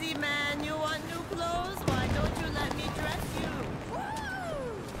 sexy man, you want new clothes? Why don't you let me dress you?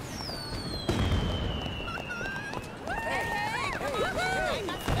 Hey, come on in.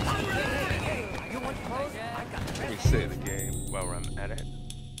 I got special. Hey, you want clothes? I got. Let me say the game while I'm at it.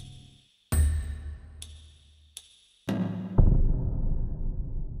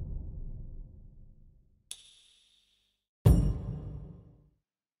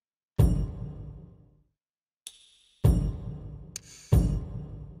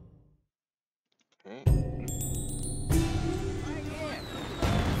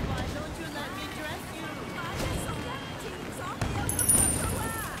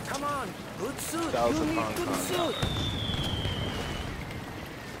 Come on, good suit. 1,000 you need Hong good Kong suit. dollars.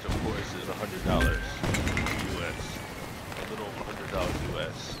 Which of course is $100 US. A little over $100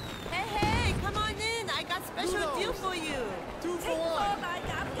 US. Hey, come on in. I got special deal for you. 2 for 1.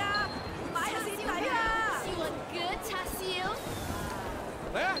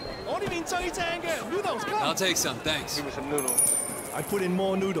 I'll take some, thanks. Give me some noodles. I put in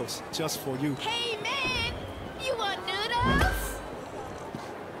more noodles just for you. Hey, man! You want noodles?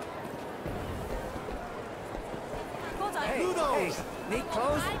 Noodles. Need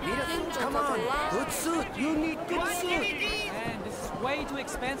clothes? Need a suit? Come on. Good suit. You need good suit. Man, this is way too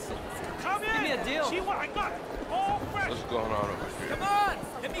expensive. Give me a deal. What's going on over here? Come on,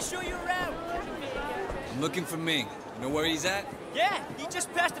 let me show you around. I'm looking for Ming. You know where he's at? Yeah, he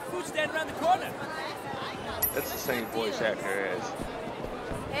just passed the food stand around the corner. That's the same voice actor as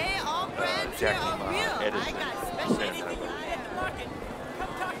Hey, all friends here Jackie are Ma real. I Edison. got special. Same type of-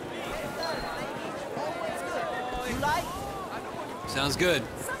 You like? Sounds good.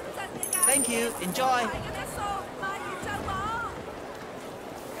 Thank you. Enjoy.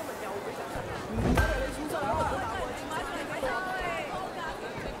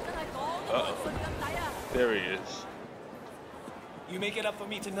 There he is. You make it up for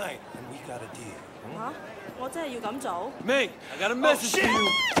me tonight, and we got a deal. Huh? 我真係要咁做 Mate, I got a message for you.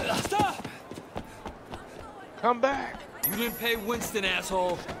 Stop! Come back. You didn't pay Winston,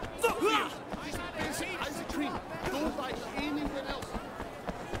 asshole. Fuck you! This ice cream. Don't like anywhere else.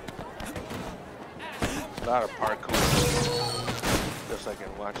 A lot of parkour. Just like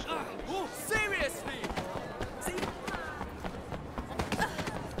in Watch Dogs. Seriously!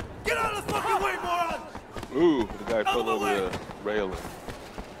 Get out of the fucking way, moron! Ooh, the guy fell over the railing.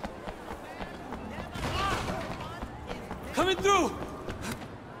 Coming through!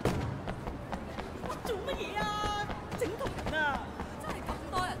 做乜嘢啊？整同人啊！真係咁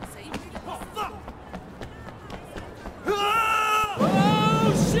多人死唔見。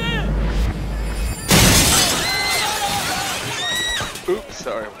Oh, shit! Oops,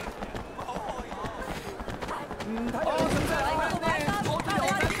 sorry.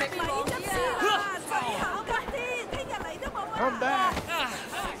 Come back.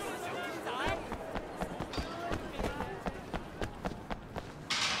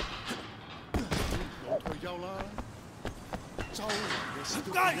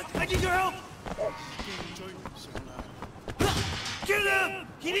 Guys, I need your help! Kill him!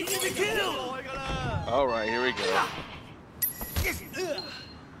 He needs to be killed! All right, here we go.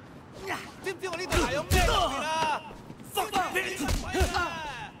 知唔知我呢對鞋有咩特別啊 ？Fucking bitch！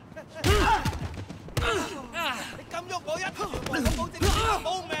 你咁喐我一條毛，我保證你冇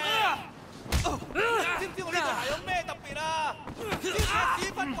命！知唔知我呢對鞋有咩特別啊？先踢屎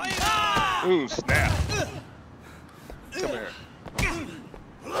忽鬼啊 Ooh, snap. Come here.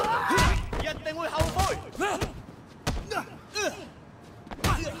 一定會後悔！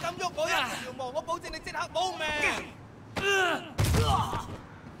你咁喐我一條毛，我保證你即刻冇命！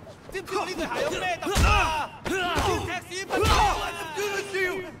知唔知我呢對鞋有咩特別啊？先踢屎忽鬼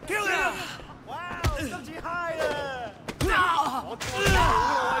！Kill him！ 哇！今次 high 啦！我拖咗好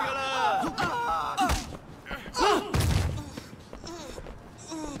耐㗎啦！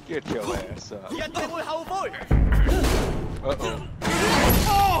 Get your ass up. 一定會後悔！ Uh-oh.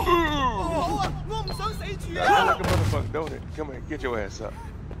 好啊！我唔想死住 I 啊！ feel like a motherfucker, don't it? Come here, get your ass up.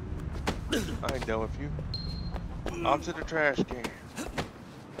 I ain't done with you. Off to the trash can.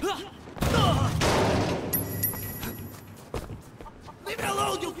 Leave me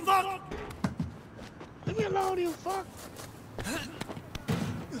alone, you fuck! Leave me alone, you fuck.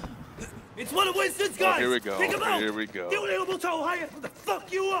 It's one of Winston's guys! Here we go. Take him out! Here we go. You little toe higher to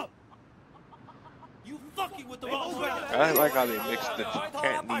fuck you up! You fucking with the wrong guy! I like how they mix the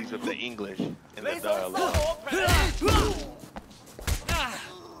Cantonese of the English in the dialogue.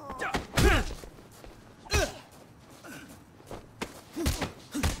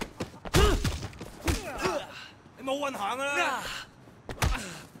 你冇運行㗎啦！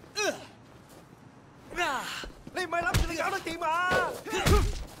你唔係諗住你搞得掂啊？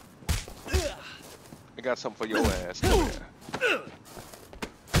 I got something for your ass. Come here.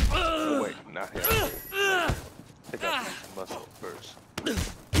 Oh, wait, not here. Take out this muscle first.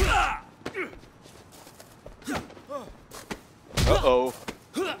 Uh-oh.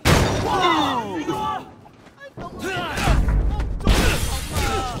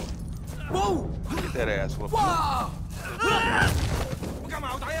 Get that ass whooped. I'm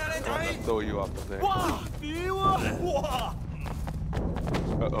gonna throw you off the thing.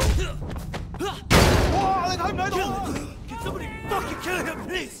 Uh-oh. Can somebody fucking kill him,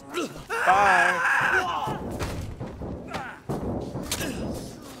 please? Bye.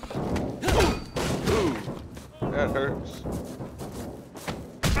 Ooh, that hurts.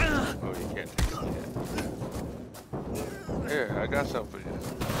 Oh, you can't take it yet. Here, I got something for you.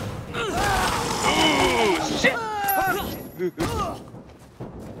 Oh, shit!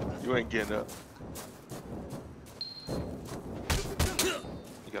 You ain't getting up.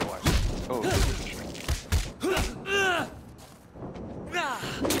 You gotta watch it. Oh.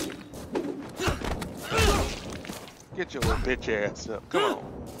 Get your little bitch ass up. Come on.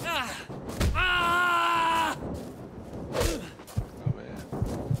 Oh, man.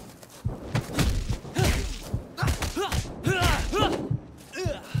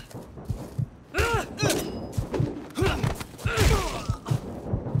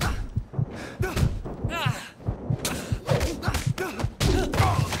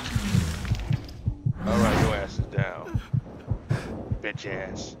 All right, your ass is down. Bitch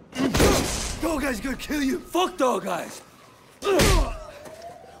ass. Dog Eye's gonna kill you! Fuck Dog Eyes!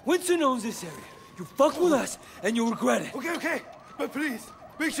 Winston owns this area. You fuck with us, and you'll regret it. Okay, okay. But please,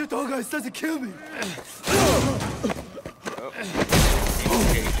 make sure Dog Eyes doesn't kill me. Oh.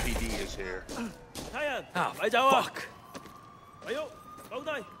 PD is here. Ah, fuck.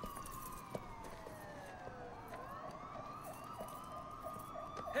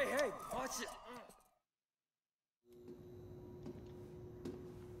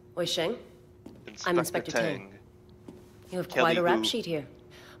 Wei Shen, I'm Inspector Tang. You have quite a rap sheet here.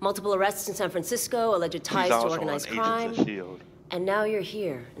 Multiple arrests in San Francisco, alleged ties to organized crime, and now you're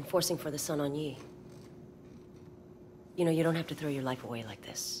here, enforcing for the Sun On Yee. You know, you don't have to throw your life away like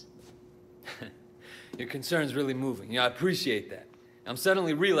this. Your concern's really moving. I appreciate that. I'm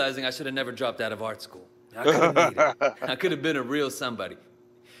suddenly realizing I should have never dropped out of art school. I could have made it. I could have been a real somebody.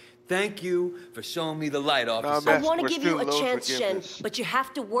 Thank you for showing me the light, officer. I want to give you a chance, Shen, but you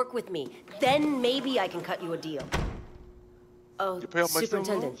have to work with me. Then maybe I can cut you a deal. Oh,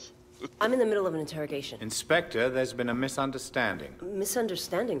 Superintendent, I'm in the middle of an interrogation. Inspector, there's been a misunderstanding.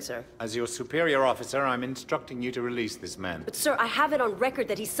 Misunderstanding, sir? As your superior officer, I'm instructing you to release this man. But, sir, I have it on record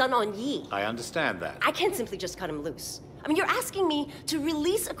that he's Sun On Yee. I understand that. I can't simply just cut him loose. I mean, you're asking me to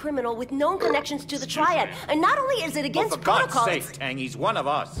release a criminal with known connections to the Triad, and not only is it against protocol... For God's sake, Tang, he's one of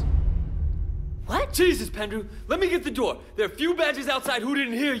us. What? Jesus, Pendrew, let me get the door. There are a few badges outside who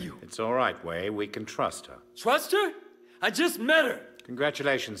didn't hear you. It's all right, Wei. We can trust her. Trust her? I just met her.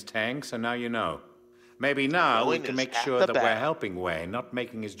 Congratulations, Tang, so now you know. Maybe now we can make sure that we're helping Wei, not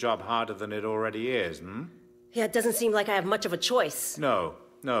making his job harder than it already is, hmm? Yeah, it doesn't seem like I have much of a choice. No,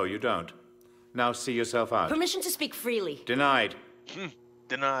 you don't. Now see yourself out. Permission to speak freely. Denied.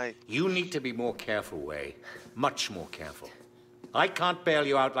 Denied. You need to be more careful, Wei. Much more careful. I can't bail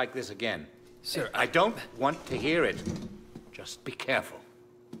you out like this again. Sir, I don't want to hear it. Just be careful.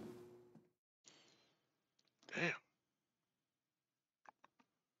 Damn.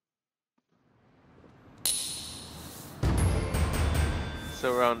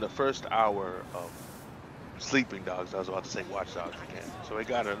 So around the first hour of Sleeping Dogs, I was about to say Watch Dogs again. So I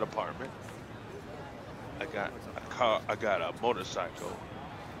got an apartment. I got a car. I got a motorcycle,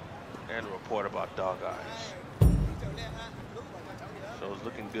 and a report about dog eyes. So it's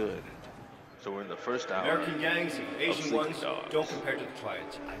looking good. So we're in the first hour. American gangs and Asian ones don't compare to the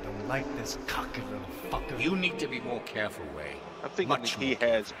Triads. I don't like this cocky little fucker. You need to be more careful, Wei. I'm thinking he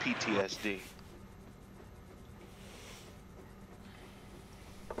has PTSD.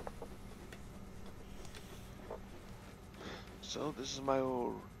 So this is my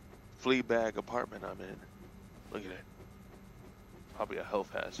old flea bag apartment I'm in. Look at it. Probably a health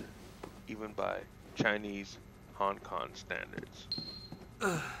hazard, even by Chinese Hong Kong standards.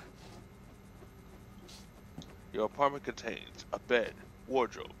 Your apartment contains a bed,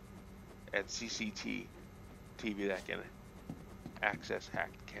 wardrobe, and CCTV that can access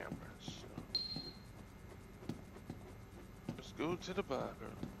hacked cameras. Let's go to the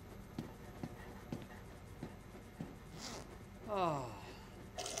bathroom. Oh.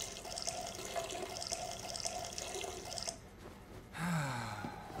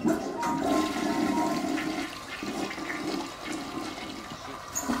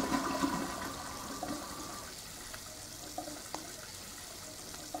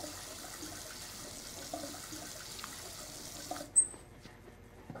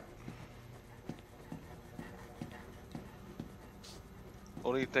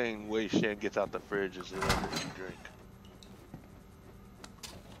 Only thing Wei Shen gets out the fridge is an energy drink.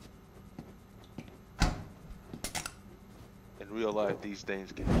 In real life, these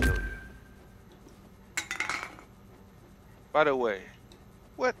things can kill you. By the way,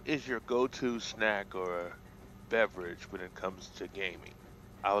 what is your go-to snack or beverage when it comes to gaming?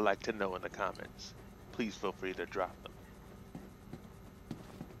 I would like to know in the comments. Please feel free to drop them.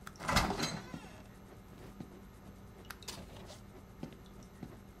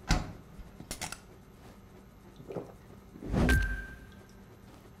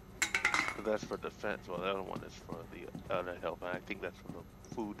 That's for defense. Well, the other one is for the other health. And I think that's from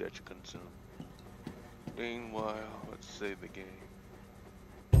the food that you consume. Meanwhile, let's save the game.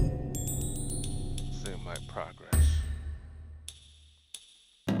 Save my progress.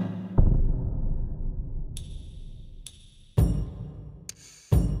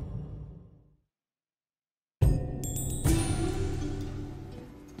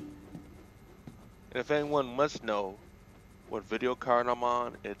 And if anyone must know what video card I'm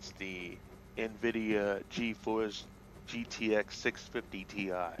on, it's the NVIDIA GeForce GTX 650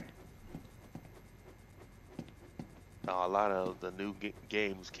 Ti. Now, a lot of the new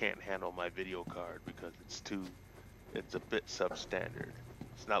games can't handle my video card because it's a bit substandard.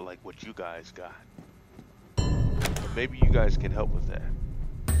 It's not like what you guys got. But maybe you guys can help with that.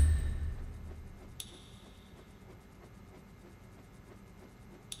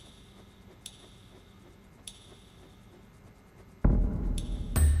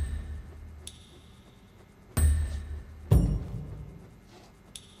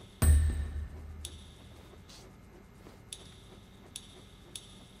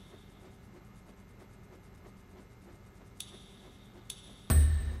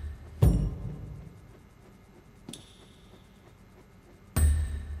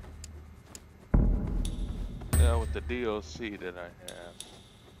 Now with the DLC that I have,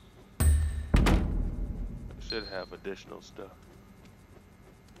 I should have additional stuff.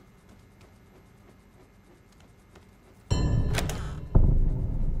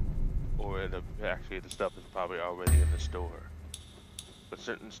 Or actually the stuff is probably already in the store. But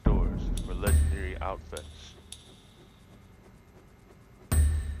certain stores for legendary outfits.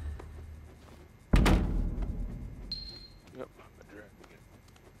 Yep, I'm dragging it.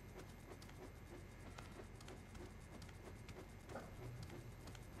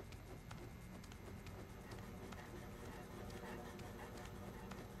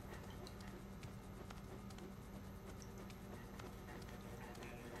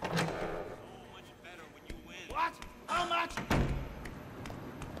 What? How much?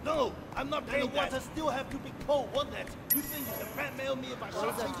 No, I'm not paying that. The water still have to be cold, won't it? You think you can blackmail me if I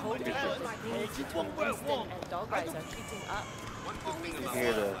start changing my talent? It won't work, won't.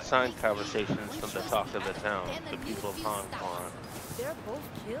 Hear the side conversations from the talk of the town, the people of Hong Kong. They're both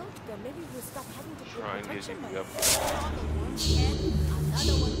killed, then maybe we'll stop having to Try and get protection you up.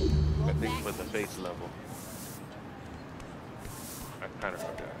 I think for the face level. I kind of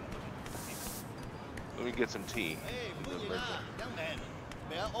forgot. Let me get some tea. Young man,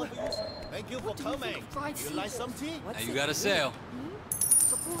 may I offer you some? Thank you for coming. You like some tea? Now you got a sale.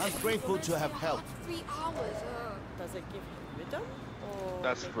 I'm grateful to have helped. 3 hours. Does it give you rhythm? Or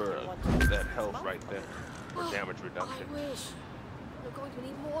That's for that health right there. For damage reduction. I wish. We're going to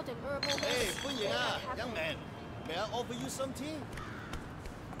need more than herbal Hey, medicine. young man, may I offer you some tea?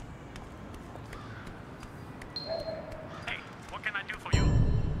 Hey, what can I do for you?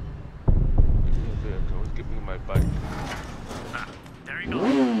 Give me my bike. There you go.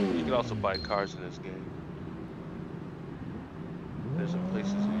 You can also buy cars in this game. There's some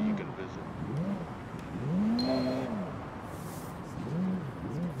places that you can visit.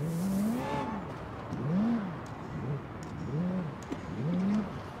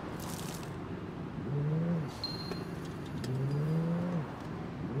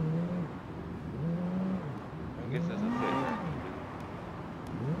 I guess that's a thing I can do.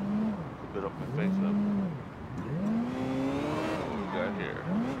 A bit up my face level. What we got here?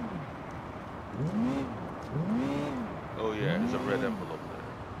 Oh yeah, there's a red envelope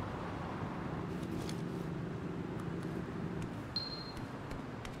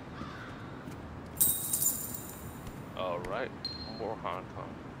there. Alright, more Hong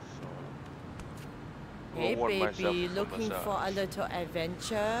Kong. So, Hey baby, some looking for a little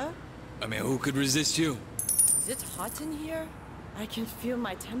adventure? I mean, who could resist you? Is it hot in here? I can feel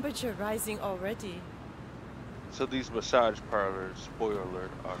my temperature rising already. So these massage parlors, spoiler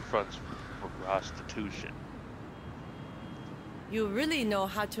alert, are fronts for prostitution. You really know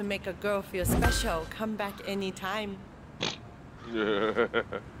how to make a girl feel special. Come back anytime.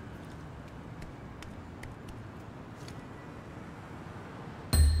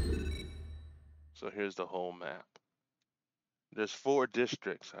 So here's the whole map. There's 4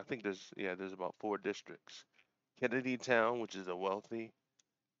 districts. I think there's about 4 districts. Kennedy Town, which is a wealthy,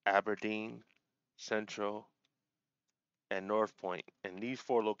 Aberdeen, Central, and North Point. And these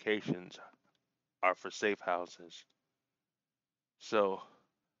 4 locations are for safe houses. So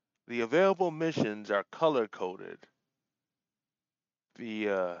the available missions are color coded.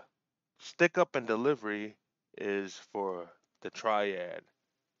 The stick up and delivery is for the Triad,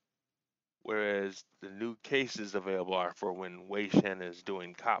 whereas the new cases available are for when Wei Shen is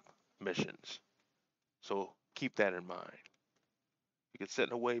doing cop missions. So keep that in mind. You can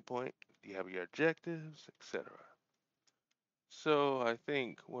set a waypoint, you have your objectives, etc. So I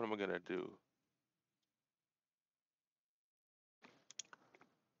think what am I gonna do?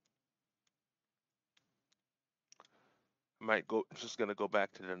 Just gonna go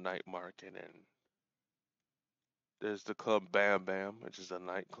back to the night market, and there's the club Bam Bam, which is a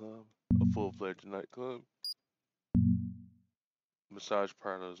nightclub, a full-fledged nightclub. Massage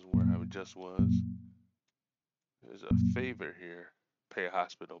parlors where I just was. There's a favor here, pay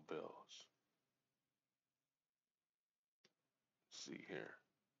hospital bills. Let's see here.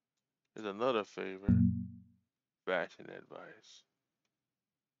 There's another favor, fashion advice.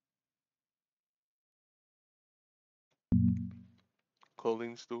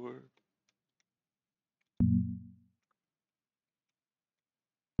 Clothing store.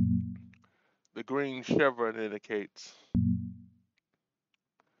 The green chevron indicates,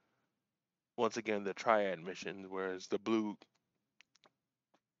 once again, the Triad mission, whereas the blue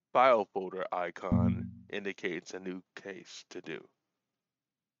file folder icon indicates a new case to do.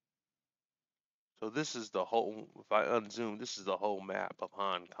 So this is the whole, if I unzoom, this is the whole map of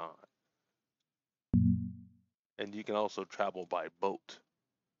Hong Kong. And you can also travel by boat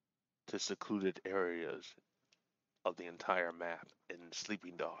to secluded areas of the entire map in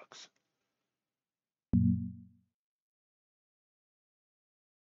Sleeping Dogs.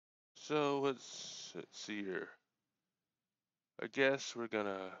 So let's see here. I guess we're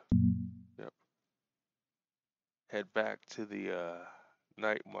gonna head back to the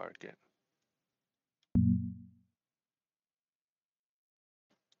night market.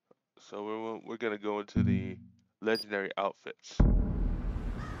 So we're gonna go into the legendary outfits. Here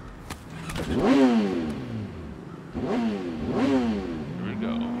we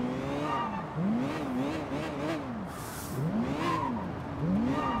go.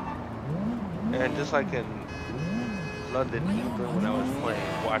 And just like in London, England, when I was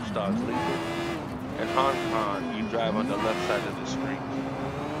playing Watch Dogs Legion, in Hong Kong, you drive on the left side of the street.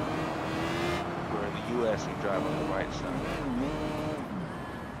 Where in the US, you drive on the right side.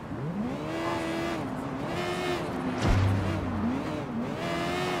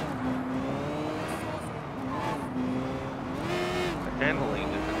 The handling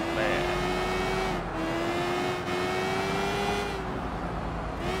isn't bad.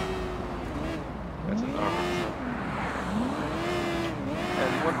 That's an armor truck.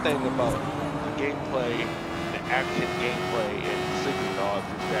 And one thing about the gameplay, the action gameplay in Sleeping Dogs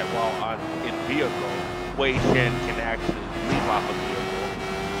is that while in vehicle, Wei Shen can actually leave off a vehicle,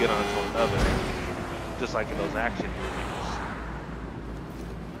 get onto another, just like in those action movies.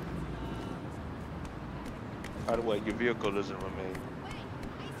 By the way, your vehicle doesn't remain,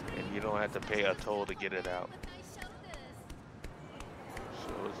 and you don't have to pay a toll to get it out.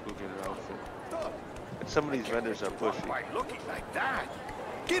 So let's go get an outfit. And some of these vendors are pushy. By looking like that.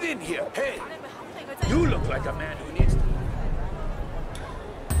 Get in here, hey! You look like a man who needs to...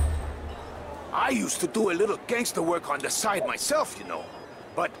 I used to do a little gangster work on the side myself, you know.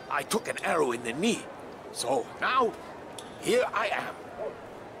 But I took an arrow in the knee. So now, here I am.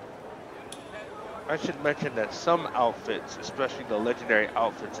 I should mention that some outfits, especially the legendary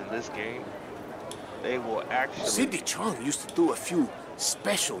outfits in this game, they will actually... Cindy Chung used to do a few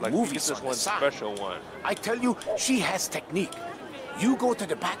special movies on the side. Special one. I tell you, she has technique. You go to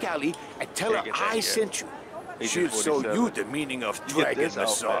the back alley and tell her I sent you. She'll show you the meaning of dragon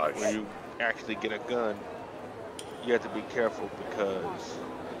massage. Where you actually get a gun, you have to be careful because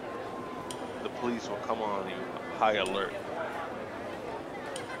the police will come on you high alert.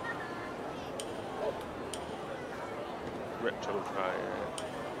 Retro Triad.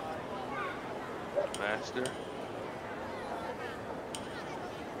 Master.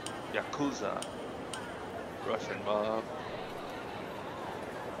 Yakuza. Russian mob.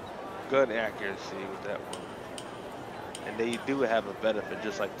 Gun accuracy with that one. And they do have a benefit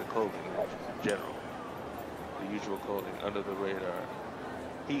just like the clothing in general. The usual clothing under the radar.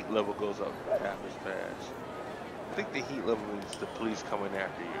 Heat level goes up half as fast. I think the heat level means the police coming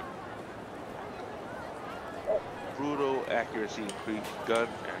after you. Brutal accuracy increase gun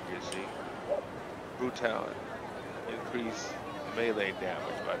accuracy. Brutality increase melee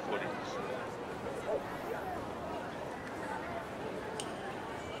damage by 40%.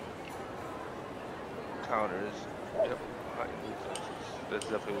 Counters. Yep. That's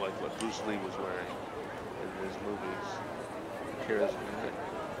definitely like what Bruce Lee was wearing in his movies. Charismatic.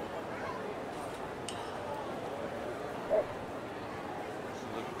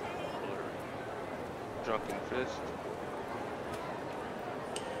 Drunken Fist.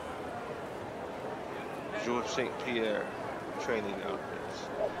 George St. Pierre training outfits.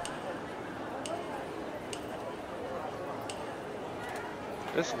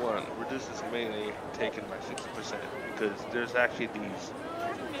 This one reduces melee taken by 60% because there's actually these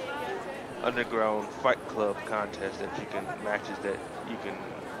underground fight club contests that you can, matches that you can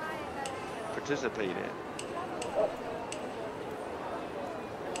participate in.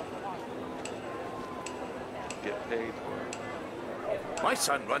 Get paid for it. My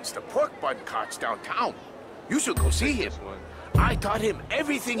son runs the pork bun carts downtown. You should go see him. I taught him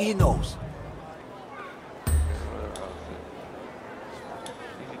everything he knows. You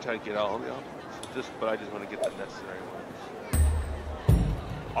can try to get all of them, but I just want to get the necessary ones.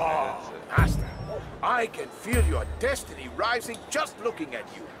 Oh, Master, I can feel your destiny rising just looking at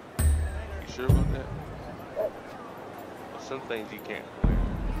you. You sure about that? Well, some things you can't wear.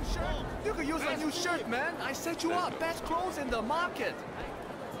 You could use a new shirt, man. I set you up. Best clothes in the market.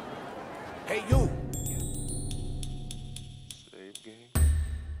 Hey, you. Save game.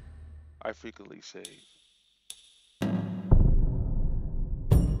 I frequently save.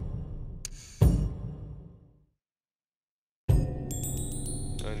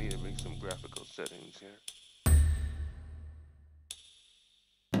 I need to make some graphical settings here.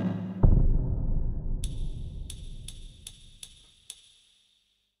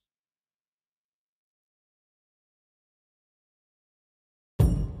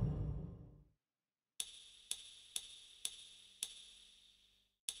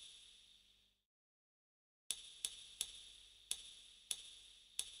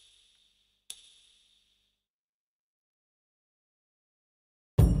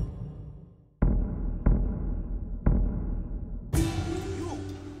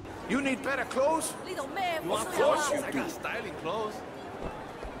 better clothes? You want Of course you I do. got styling clothes.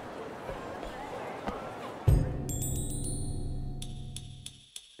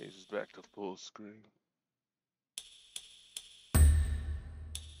 Changes back to full screen.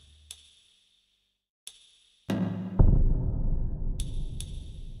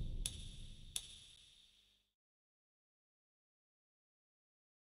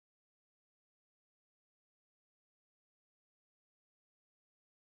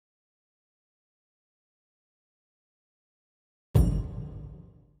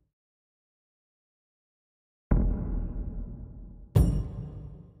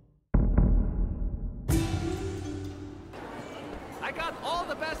 I got all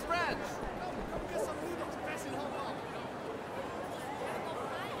the best friends.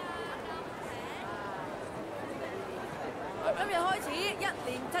 今日開始1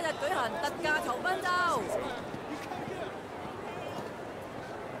連7日舉行特價酬賓週。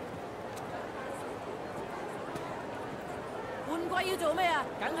換季要做咩啊？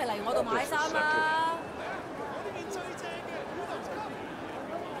梗係嚟我度買衫啦！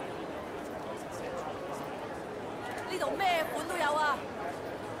呢度咩款都有啊！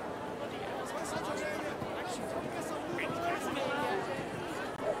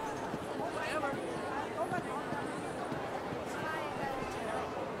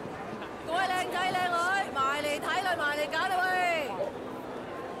各位靚仔靚女，埋嚟睇啦，埋嚟揀啦喂！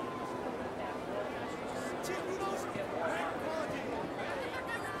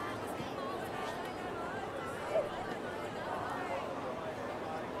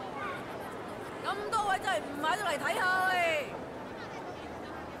咁多位真係唔買都嚟睇下喂！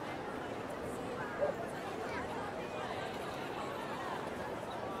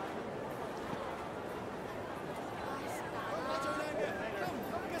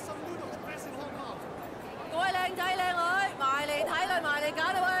各位靚仔靚女，埋嚟睇啦，埋嚟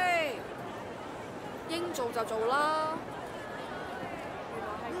揀啦喂！應做就做啦。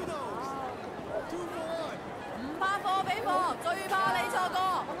唔怕貨比貨，最怕你錯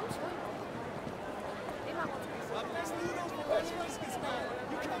過。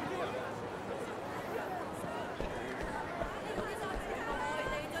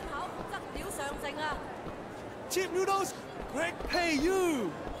Cheap noodles? Quick! Hey,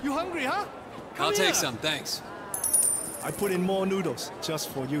 you! You hungry, huh? I'll take some, thanks. I put in more noodles just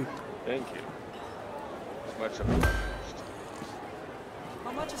for you. Thank you. Much obliged.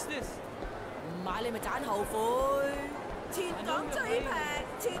 How much is this? 唔買你咪賺後悔。前港最平，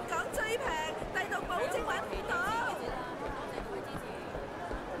前港最平，低到保證揾唔到。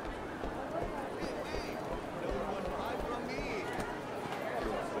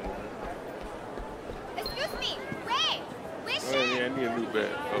Excuse me, Wei! Wei Oh, Shen! yeah, I need a new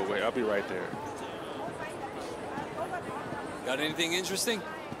bed. Oh, wait, I'll be right there. Got anything interesting?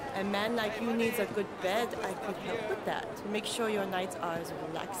 A man like you needs a good bed. I could help with that. Make sure your nights are as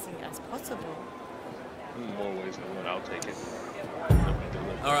relaxing as possible. More ways than one. I'll take it.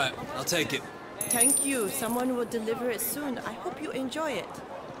 All right, I'll take it. Thank you. Someone will deliver it soon. I hope you enjoy it.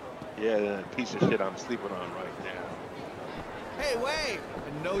 Yeah, the piece of shit I'm sleeping on right now. Hey, Wei!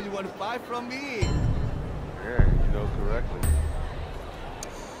 I know you want to buy from me. Yeah, you know correctly.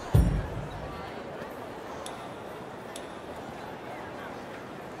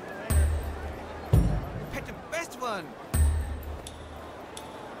 Pick the best one.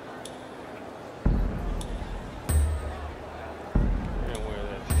 Can't wear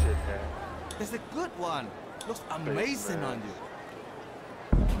that shit hat. There's a good one. Looks amazing on you.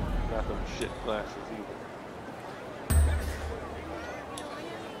 Not them shit glasses either.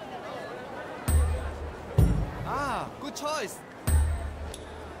 Ah, good choice.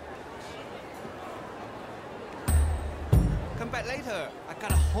 Come back later. I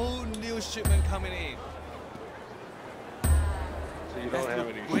got a whole new shipment coming in. So you don't have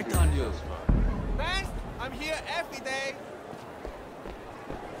any Great shoes. on you. That's fine. Thanks. I'm here every day.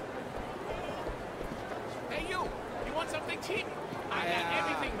 Hey, you! You want something cheap? I got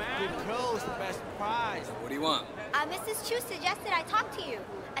everything, man. Good clothes, best price. What do you want? Mrs. Chu suggested I talk to you.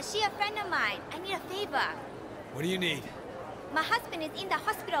 She a friend of mine. I need a favor. What do you need? My husband is in the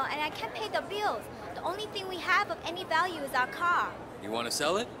hospital and I can't pay the bills. The only thing we have of any value is our car. You want to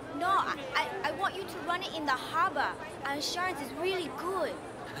sell it? No, I want you to run it in the harbor. Our insurance is really good.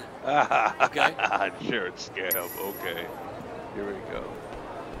 Okay. Insurance scam. Okay. Here we go.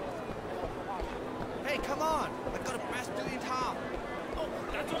 Hey, come on. I got the best deal in town. Oh,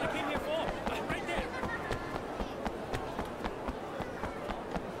 that's what I came here for. Right there.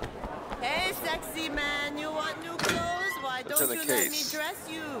 Hey, sexy man, you want new clothes? Why What's don't in you the let me case? dress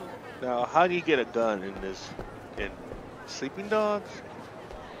you? Now, how do you get a gun in this? In Sleeping Dogs?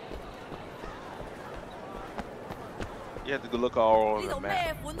 You have to go look all over 呢 the 度 map.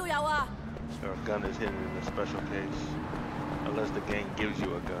 咩款都有啊！ Or a gun is hidden in a special case. Unless the game gives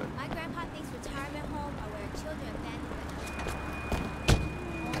you a gun. My grandpa thinks retirement home are where children abandon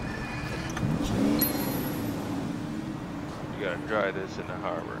You gotta dry this in the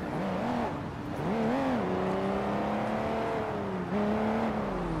harbor.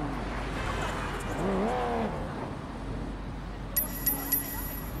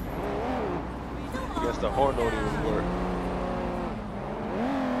 Guess the horn don't even work.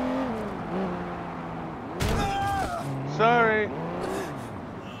 Sorry.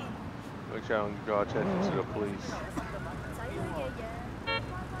 Make sure I don't draw attention to the police.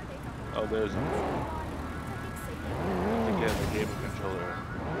 Oh, there's a to get the gaming controller.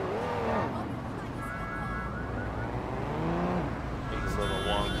 It's a little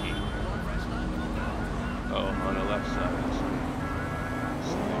wonky. Oh, on the left side.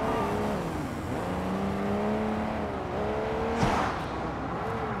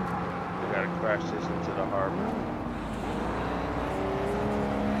 We gotta crash this into the harbor.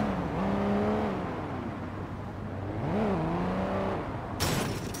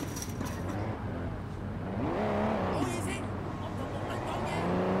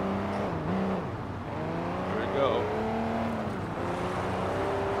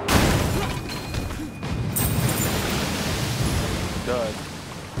 Done.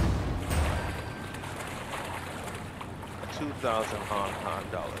 2,000 Hong Kong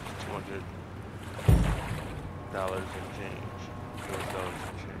dollars, $200 and change. $200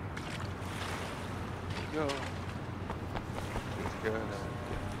 and change. There you go. Let's go.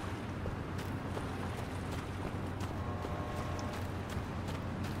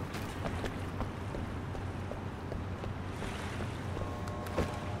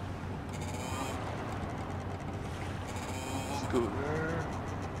 Scooter.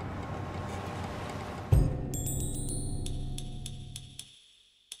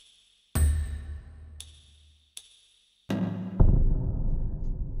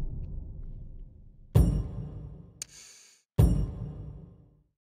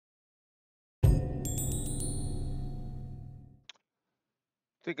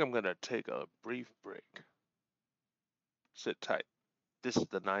 I think I'm gonna take a brief break. Sit tight. This is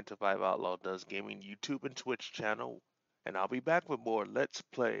the 9 to 5 Outlaw Does Gaming YouTube and Twitch channel, and I'll be back with more Let's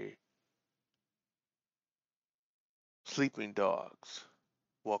Play Sleeping Dogs.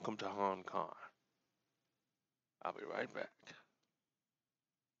 Welcome to Hong Kong. I'll be right back.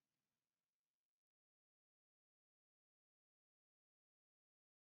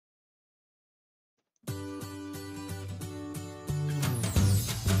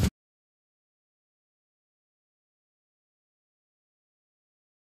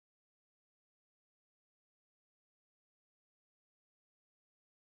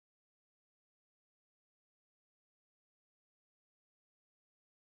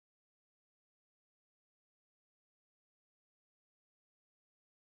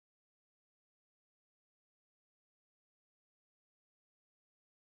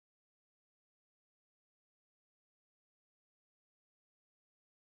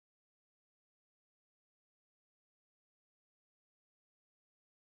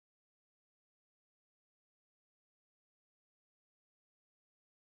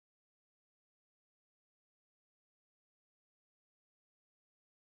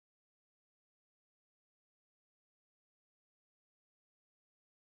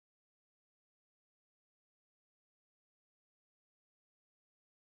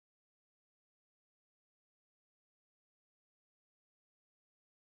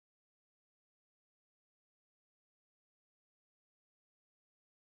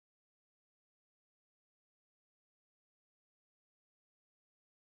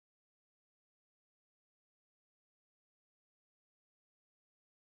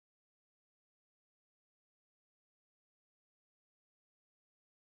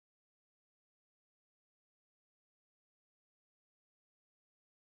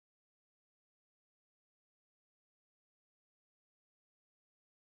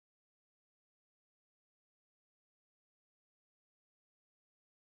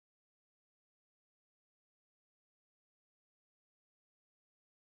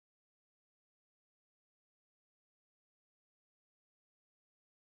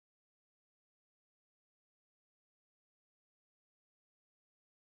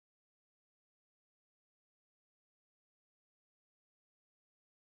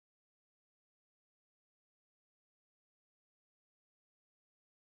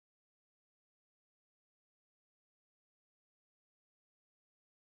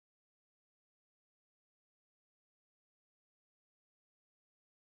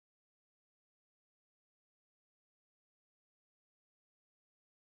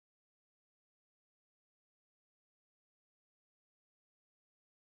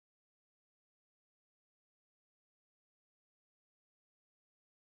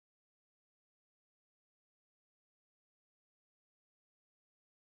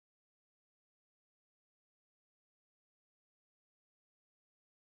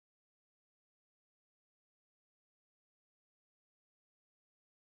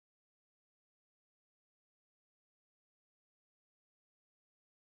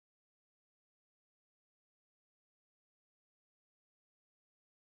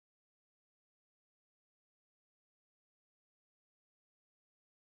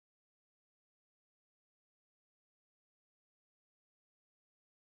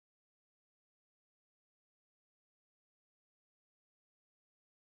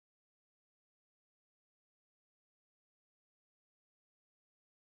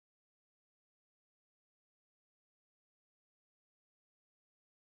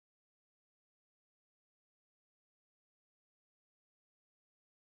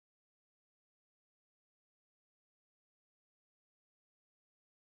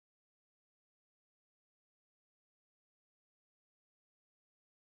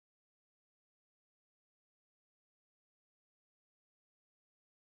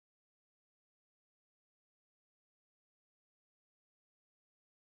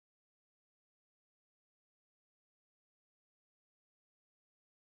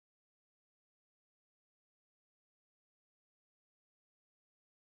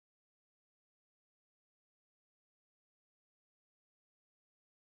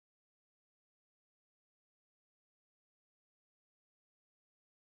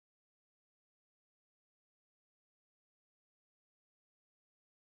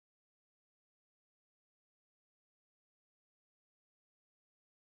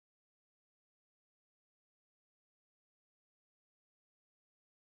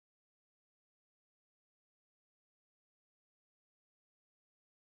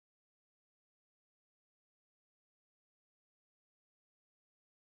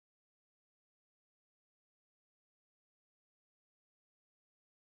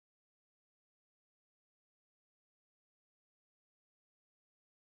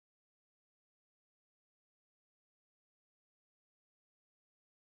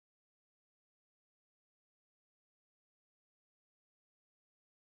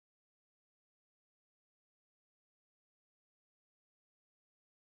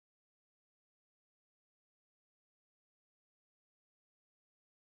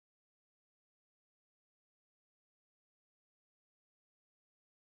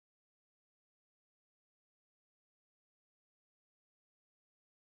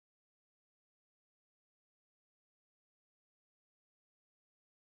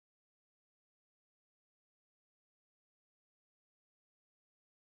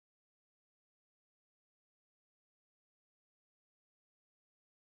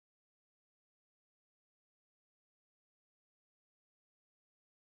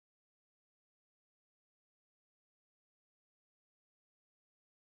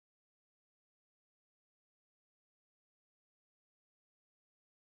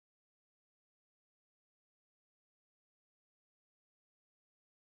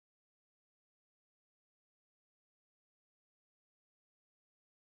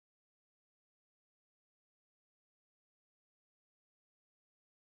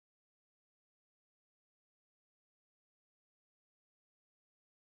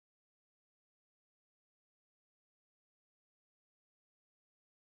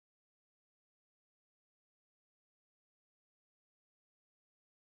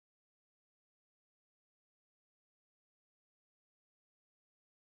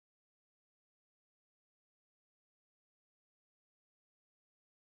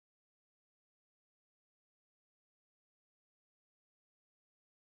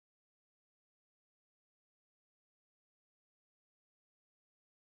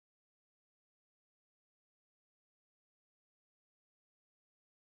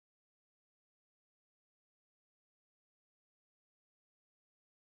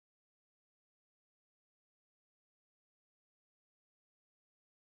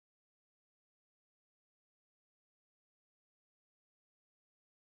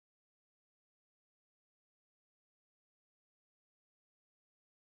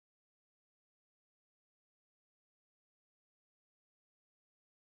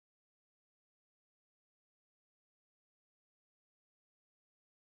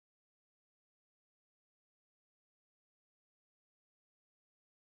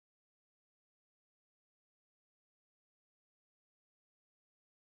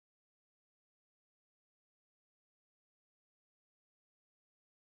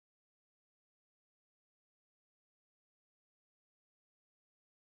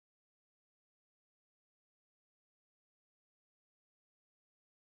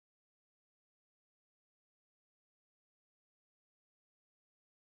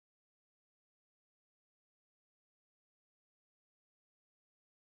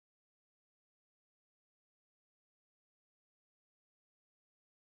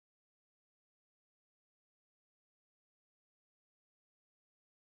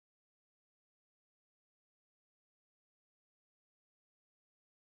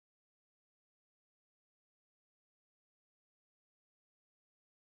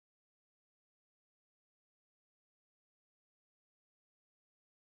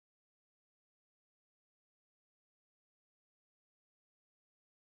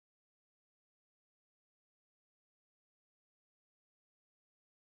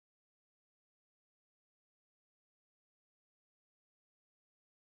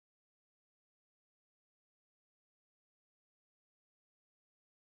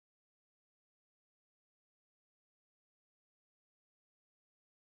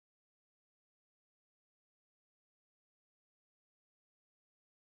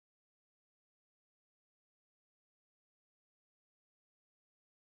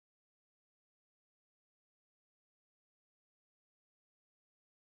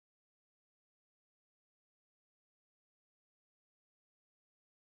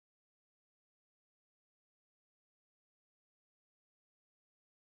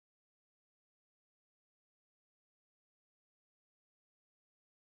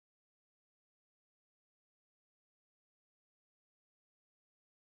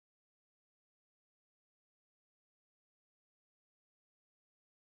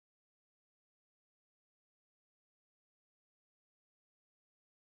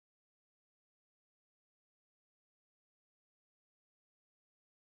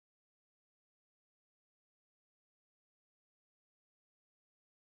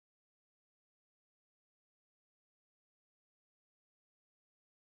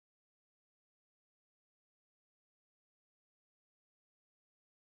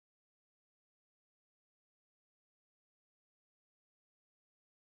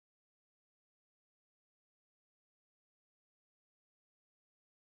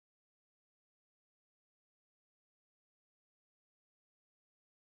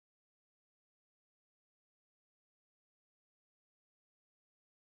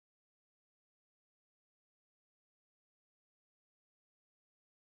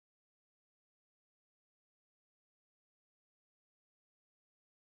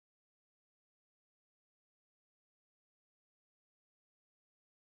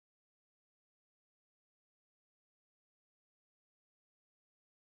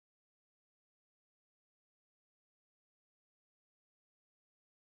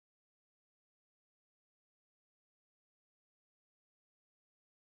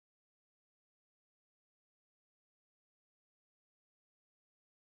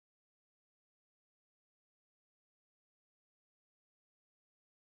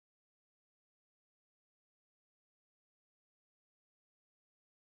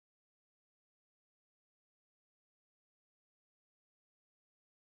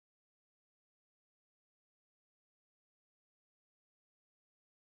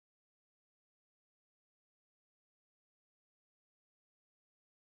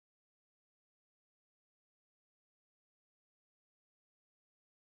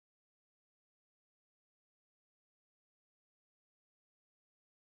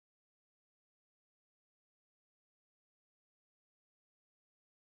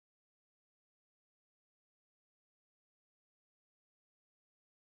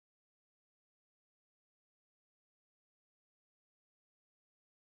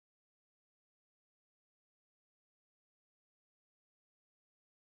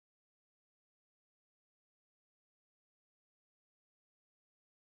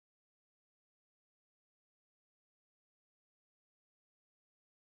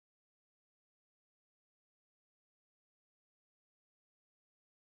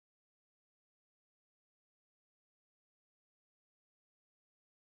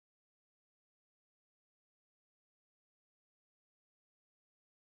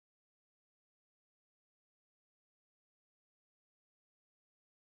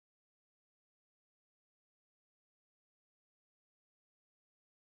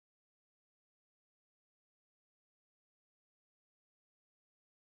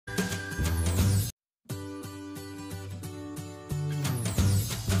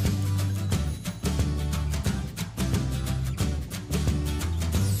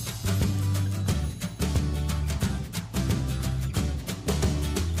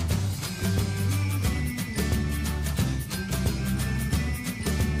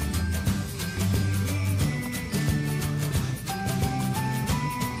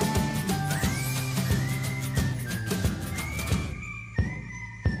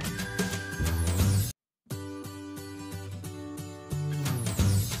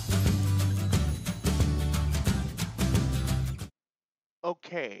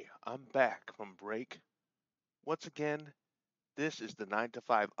 Okay, I'm back from break. Once again, this is the 9 to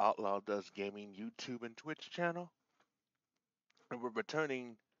 5 Outlaw Does Gaming YouTube and Twitch channel. And we're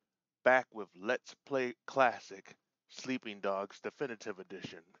returning back with Let's Play Classic Sleeping Dogs Definitive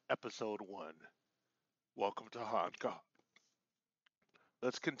Edition, Episode 1. Welcome to Hong Kong.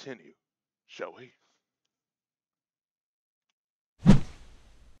 Let's continue, shall we?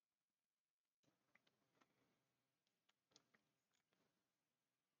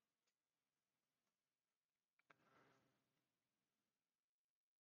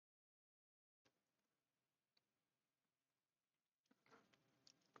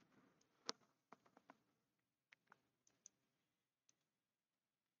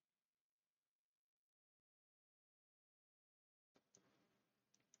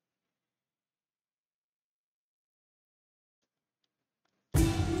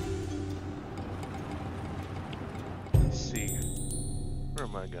 Let's see. Where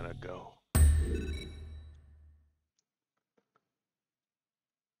am I gonna go?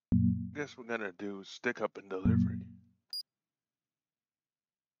 Guess we're gonna do stick up and delivery.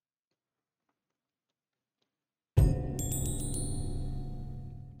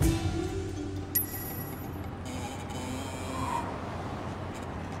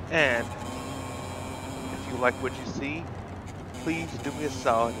 And if you like what you see, please do me a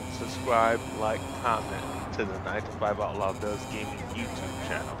solid and subscribe, like, comment to the 9 to 5 Outlaw Does Gaming YouTube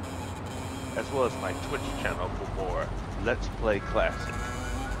channel, as well as my Twitch channel for more Let's Play Classic.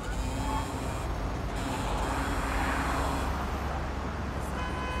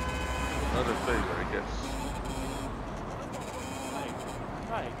 Another favor, I guess.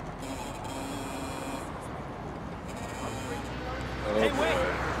 Right. Oh, hey, boy. wait!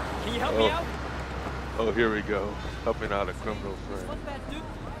 Can you help me out? Oh, here we go. Helping out a criminal friend.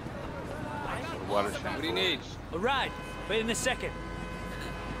 What do you need? A ride. Wait in a second.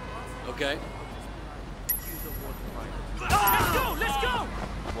 Okay. Let's go! Let's go!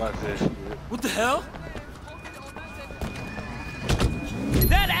 Watch this shit. What the hell?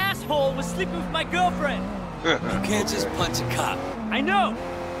 That asshole was sleeping with my girlfriend. You can't just punch a cop. I know.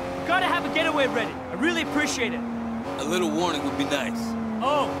 Gotta have a getaway ready. I really appreciate it. A little warning would be nice.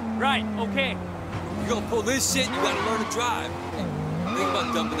 Oh, right. Okay. You gonna pull this shit, you gotta learn to drive. Think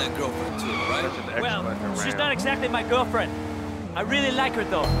about dumping that girlfriend too, right? Well, she's not exactly my girlfriend. I really like her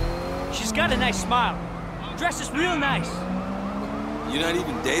though. She's got a nice smile. Dresses real nice. You're not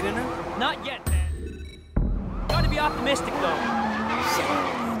even dating her? Not yet, man. Gotta be optimistic though. Son of a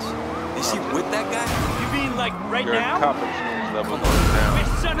bitch. Is she with that guy? You mean like right You're now? level We're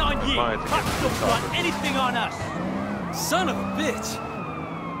Sun On Yee. Cops don't want anything on us. Son of a bitch.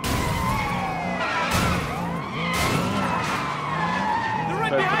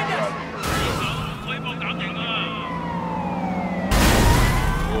 Right behind us!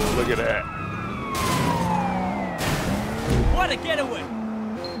 Oh, look at that. What a getaway!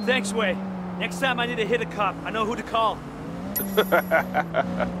 Thanks, Wei. Next time I need to hit a cop, I know who to call.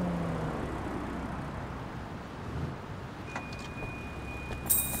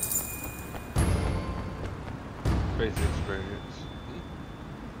 Crazy experience.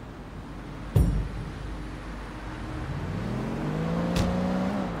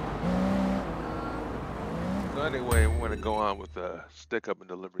 So anyway, we want to go on with the stick up and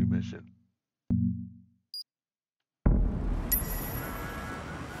delivery mission.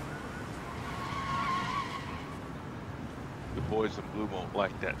 The boys in blue won't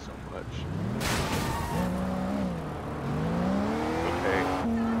like that so much. Okay,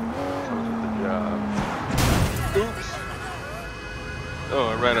 comes with the job. Oops. Oh,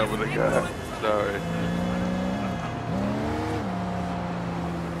 I ran over the guy. Sorry.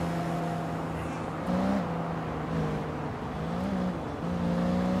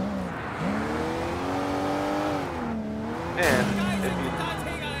 And if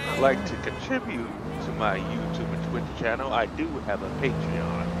you'd like to contribute to my YouTube and Twitch channel, I do have a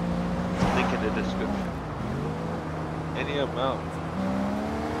Patreon. Link in the description. Any amount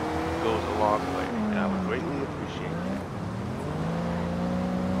goes a long way, and I would greatly appreciate that.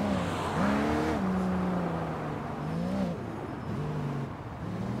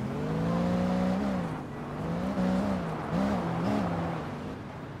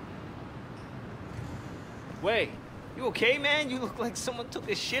 Wait, you okay, man? You look like someone took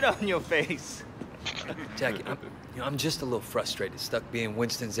a shit on your face. Jackie, I'm just a little frustrated, stuck being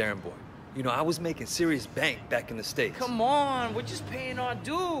Winston's errand boy. You know, I was making serious bank back in the States. Come on, we're just paying our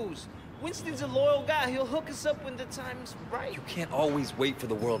dues. Winston's a loyal guy. He'll hook us up when the time's right. You can't always wait for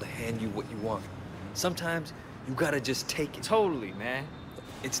the world to hand you what you want. Sometimes you gotta just take it. Totally, man.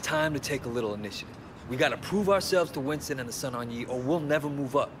 It's time to take a little initiative. We gotta prove ourselves to Winston and the Sun On Yee, or we'll never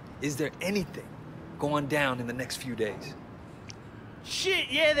move up. Is there anything going down in the next few days? Shit,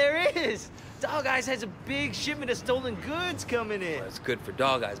 yeah, there is. Dog Eyes has a big shipment of stolen goods coming in. Well, it's good for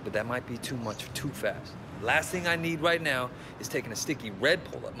Dog Eyes, but that might be too much too fast. Last thing I need right now is taking a sticky red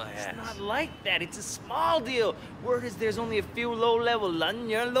pull up my ass. It's not like that. It's a small deal. Word is there's only a few low-level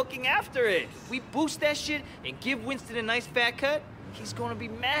Londoners looking after it. If we boost that shit and give Winston a nice fat cut, he's gonna be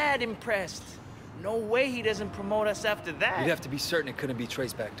mad impressed. No way he doesn't promote us after that. You'd have to be certain it couldn't be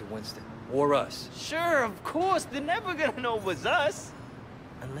traced back to Winston. Or us. Sure, of course. They're never gonna know it was us.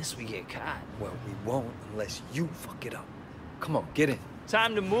 Unless we get caught. Well, we won't unless you fuck it up. Come on, get in.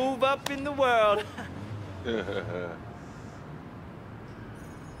 Time to move up in the world.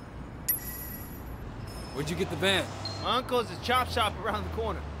 Where'd you get the van? My uncle's a chop shop around the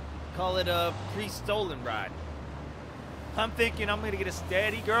corner. Call it a pre-stolen ride. I'm thinking I'm gonna get a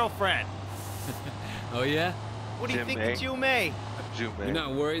steady girlfriend. Oh, yeah? What do you think of Jume? You're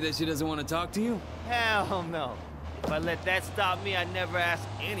not worried that she doesn't want to talk to you? Hell no. If I let that stop me, I'd never ask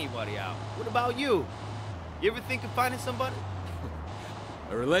anybody out. What about you? You ever think of finding somebody?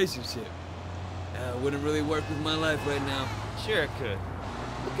 A relationship. Wouldn't really work with my life right now. Sure it could.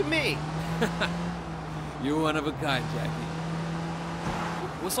 Look at me. You're one of a kind, Jackie.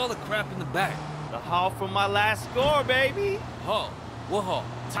 What's all the crap in the back? The haul from my last score, baby. Haul? What haul?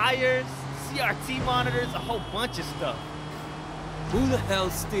 Tires, CRT monitors, a whole bunch of stuff. Who the hell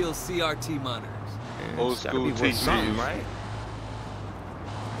steals CRT monitors? Old school TVs, right?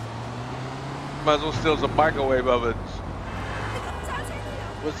 Might as well steal some microwave ovens.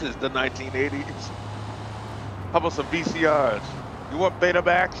 What's this, the 1980s? How about some VCRs? You want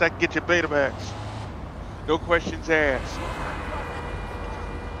Betamax? I can get you Betamax. No questions asked.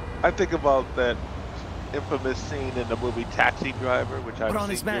 I think about that infamous scene in the movie Taxi Driver, which I've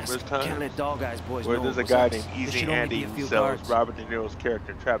seen numerous times, Can't let Dog Eyes boys where know there's a it was guy us. named There Easy should only Andy be a who few sells guards. Robert De Niro's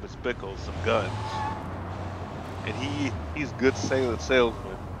character Travis Bickle some guns, and he's good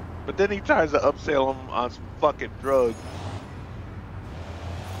salesman, but then he tries to upsell him on some fucking drugs.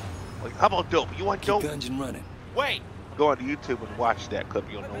 Like, how about dope? You want dope? Keep the engine running. Wait. Go on YouTube and watch that clip.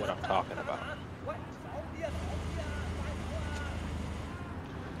 You'll know what I'm talking about.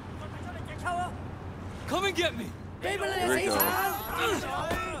 Come and get me. Here we go.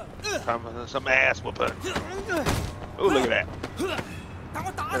 Time for some ass whooping. Oh, look at that. Here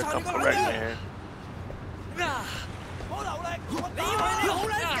comes the wreck man.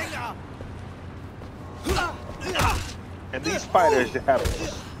 And these fighters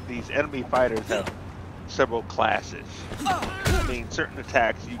these enemy fighters have several classes. I mean, certain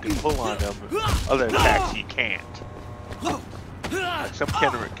attacks you can pull on them, other attacks you can't. Like some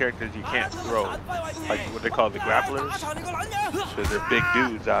characters you can't throw, like what they call the grapplers, because they're big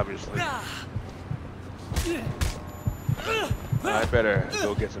dudes, obviously. I better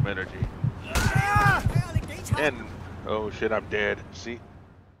go get some energy. And, oh shit, I'm dead. See?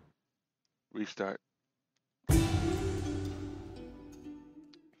 Restart.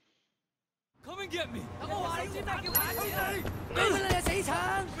 Come and get me.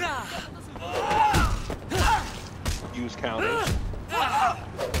 Use counters.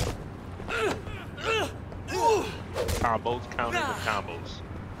 Combos, counters with combos.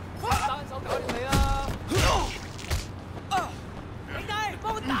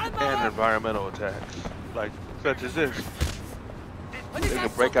 And environmental attacks, like such as this. They can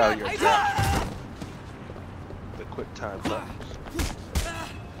break out of your trap. The quick time buttons.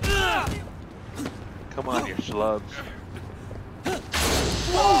 Come on, you schlubs.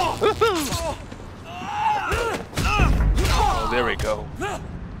 Oh, there we go.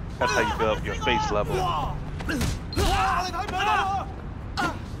 That's how you build up your face level.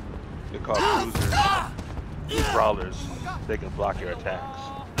 They're called cruisers. Brawlers. They can block your attacks.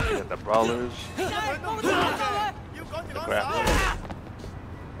 You got the brawlers, the grapplers,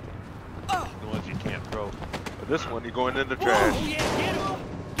 the ones you can't throw. But this one, you're going in the trash.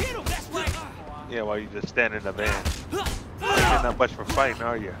 Yeah, while you just stand in the van. You're not much for fighting,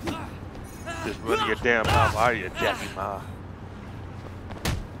 are you? Just running your damn mouth, are you, Jackie Ma?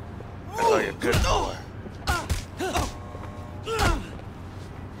 That's all you're good for.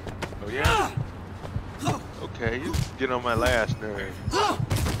 Oh yeah? Okay, you get on my last nerve.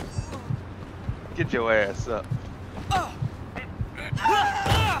 Get your ass up. Oh.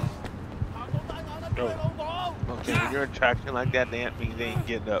 Okay, when you're in traction like that, that means they ain't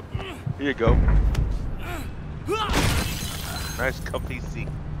getting up. Here you go. Nice comfy seat.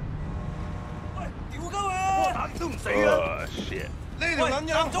 Oh shit.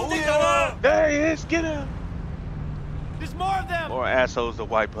 There he is, get him! There's more of them! More assholes to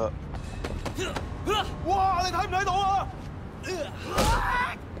wipe up. 哇！你睇唔睇到啊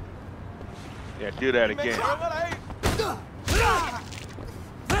Yeah, do that again.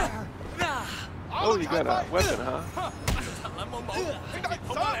 Oh, you got a weapon, huh?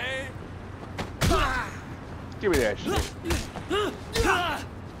 Give me that shit.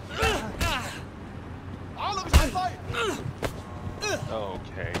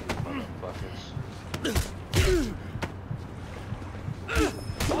 Okay, motherfuckers.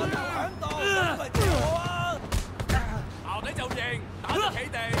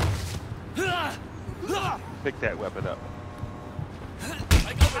 Pick that weapon up.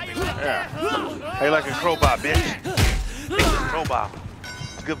 Yeah. Hey, like a crowbar, bitch. Pick the crowbar.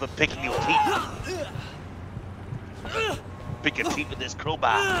 It's good for picking your teeth. Pick your teeth with this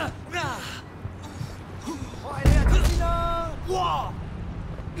crowbar.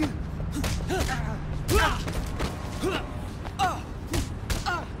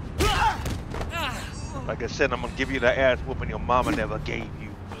 Like I said, I'm gonna give you the ass whooping your mama never gave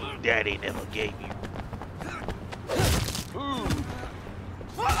you. Your daddy never gave you. Ooh.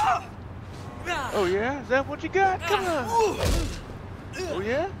 Oh yeah? Is that what you got? Come on. Oh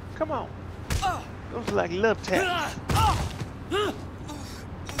yeah? Come on. Those are like love taps.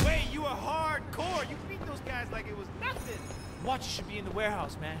 Wait, you are hardcore. You beat those guys like it was nothing. Watch, you should be in the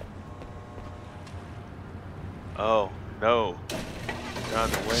warehouse, man. Oh no. You're on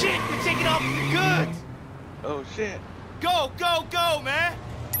the way. Shit, we're taking off the goods. Oh shit. Go, go, go, man.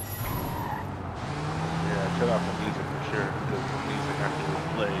 Yeah, shut off the music for sure, because the music actually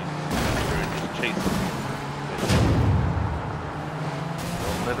plays during this chase.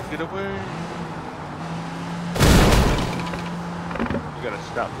 Don't let him get away. You gotta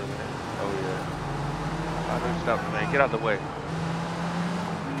stop the man. Oh yeah. How do you stop the man? Get out of the way.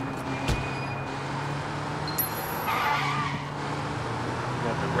 You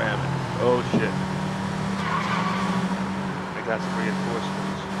have to ram it. Oh shit. They got some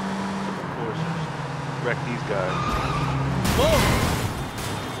reinforcements. Some enforcers. Wreck these guys. Whoa!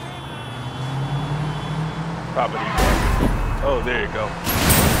 Property damage. Oh, there you go.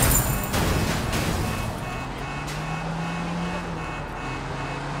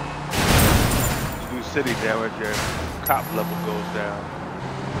 You do city damage, your cop level goes down.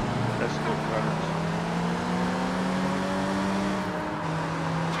 That's good cards.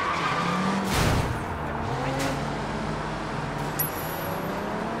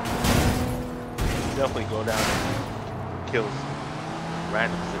 Definitely go down and kill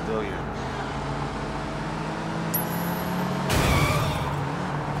random civilians.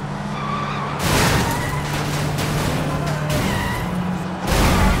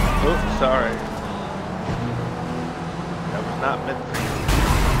 Oops, sorry. That was not meant for you.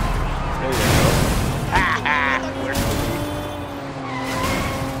 There you go. Ha ha!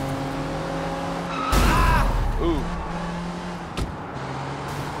 Ooh.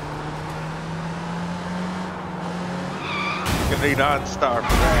 You need OnStar for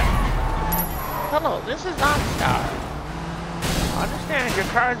that. Hello, this is OnStar. I understand your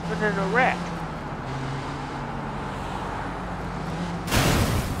car's been in a wreck.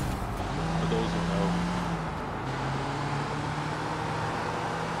 For those who know.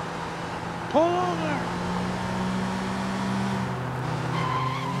 Pull over!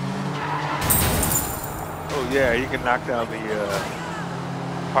 Oh yeah, you can knock down the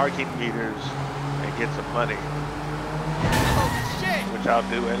parking meters and get some money. Which I'll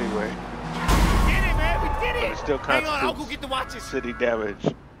do anyway. We did it, man! We did it! But it still Hang on, I'll go constitutes get the watches. city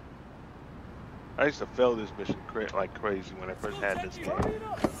damage. I used to fail this mission like crazy when I first had this game.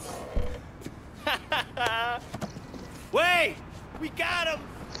 Wait! We got him!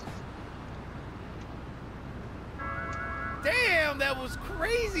 Damn, that was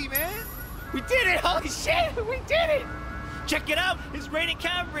crazy, man! We did it! Holy shit! We did it! Check it out! It's raining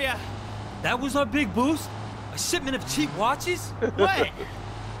Cambria! That was our big boost? A shipment of cheap watches? What? What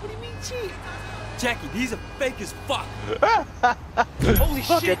do you mean cheap? Jackie, these are fake as fuck. Holy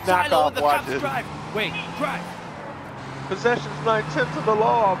shit, Tyler, the cops watches. drive. Wait, drive. Possession's 9/10 of the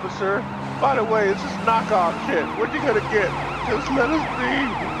law, officer. By the way, it's just knockoff shit. What you gonna get? Just let us be.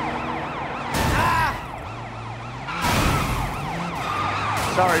 Ah!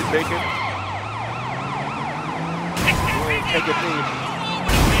 Sorry, Bacon. You ain't taking me.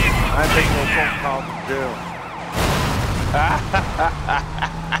 I ain't taking no phone call from jail.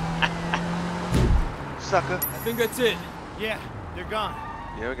 Sucker. I think that's it. Yeah, they're gone.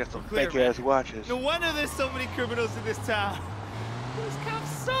 Yeah, we got some Clear, fake ass watches. No wonder there's so many criminals in this town. Those cops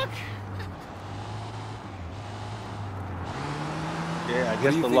suck. Yeah, I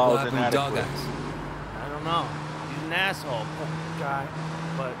guess the law is inadequate. I don't know. He's an asshole, poor guy.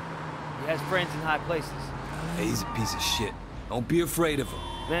 But He has friends in high places. Hey, he's a piece of shit. Don't be afraid of him.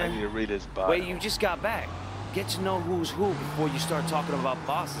 Man, I need to read his bio. Wait, you just got back. Get to know who's who before you start talking about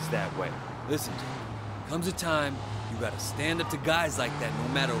bosses that way. Listen, Jim, comes a time you gotta stand up to guys like that no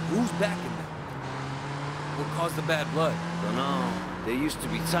matter who's backing them. What caused the bad blood? Don't know. They used to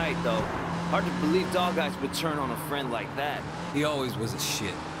be tight, though. Hard to believe Dog Eyes would turn on a friend like that. He always was a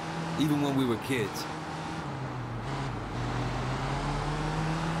shit, even when we were kids.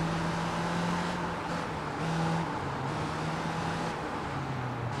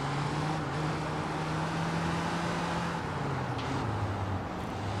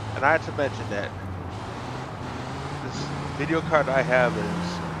 And I had to mention that this video card I have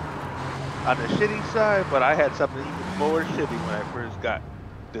is on the shitty side, but I had something even more shitty when I first got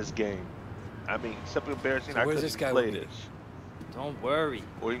this game. I mean, something embarrassing. So I where's couldn't this guy play with me? this. Don't worry.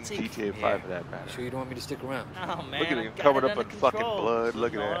 Or even GTA 5 for that matter. Sure you don't want me to stick around? Oh, man, Look at I him got covered it up in under fucking control. blood.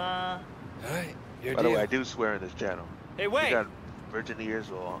 Look at that. Alright, your By the deal. way, I do swear in this channel. Hey, You wait. got virgin ears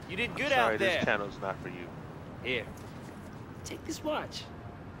or You did I'm good sorry, out there. this channel's not for you. Here. Take this watch.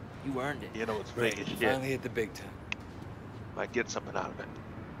 You earned it. You know it's Great, fake as shit. finally hit the big time. Might get something out of it.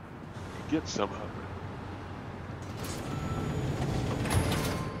 You get some out of it.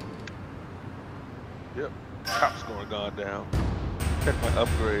 Yep, cop score gone down. Check my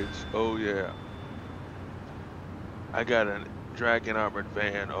upgrades. Oh yeah. I got a dragon armored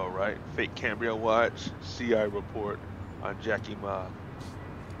van, alright. Fake Cambria watch, CI report on Jackie Ma.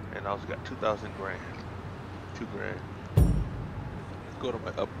 And I also got 2,000 grand. 2 grand. Let's go to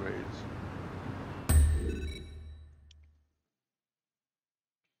my upgrades.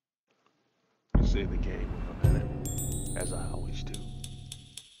 Save the game for a minute, as I always do.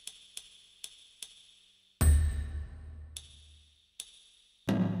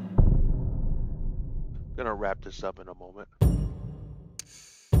 Gonna wrap this up in a moment.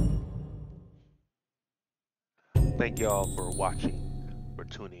 Thank y'all for watching, for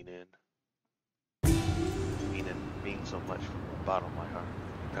tuning in. Means so much from the bottom of my heart.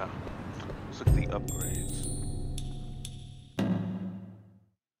 Now, let's look at the upgrades.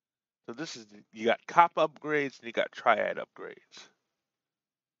 So this is, you got cop upgrades and you got triad upgrades.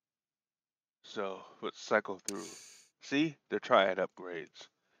 So let's cycle through. See, they're triad upgrades.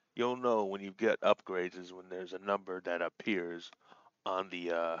 You'll know when you get upgrades is when there's a number that appears on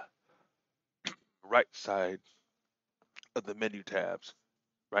the right side of the menu tabs.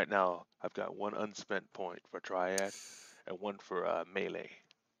 Right now, I've got 1 unspent point for triad and 1 for melee.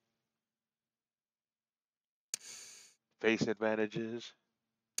 Face advantages,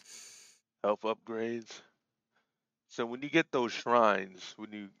 health upgrades. So when you get those shrines,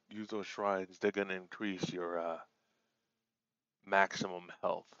 when you use those shrines, they're gonna increase your maximum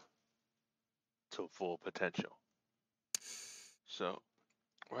health to full potential. So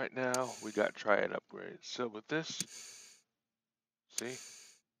right now we got triad upgrades. So with this, see,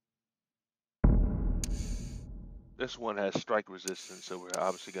 this one has strike resistance, so we're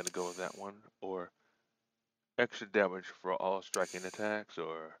obviously gonna go with that one, or extra damage for all striking attacks,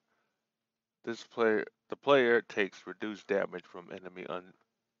 or this player, the player takes reduced damage from enemy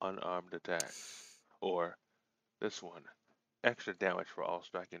unarmed attacks, or this one, extra damage for all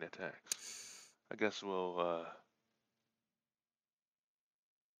striking attacks. I guess we'll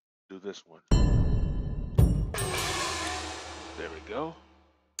do this one. There we go.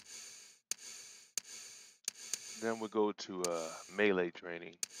 Then we'll go to melee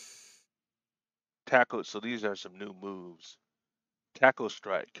training. Tackle, so these are some new moves. Tackle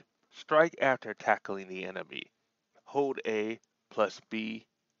strike. Strike after tackling the enemy. Hold A plus B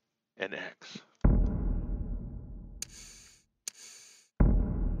and X.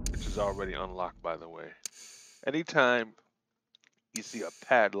 Which is already unlocked, by the way. Anytime you see a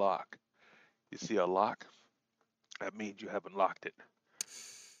padlock, you see a lock, that means you haven't locked it.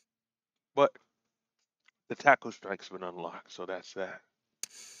 But the tackle strike's been unlocked, so that's that.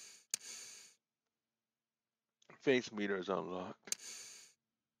 Face meter is unlocked.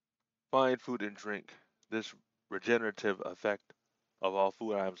 Find food and drink. This regenerative effect of all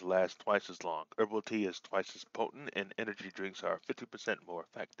food items lasts twice as long. Herbal tea is twice as potent, and energy drinks are 50% more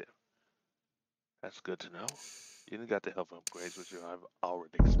effective. That's good to know. You didn't got the health upgrades, which I've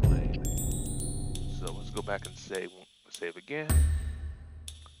already explained. So let's go back and save again.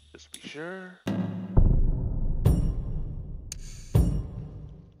 Just be sure.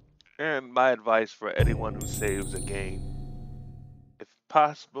 And my advice for anyone who saves a game, if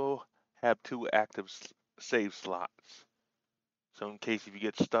possible, have 2 active save slots. So in case if you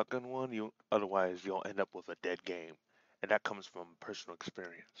get stuck on one, otherwise you'll end up with a dead game. And that comes from personal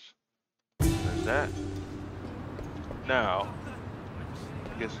experience. There's that. Now,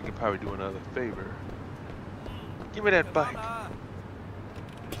 guess we could probably do another favor. Give me that bike. I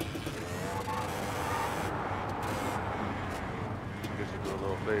guess we do a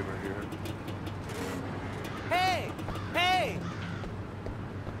little favor here. Hey! Hey!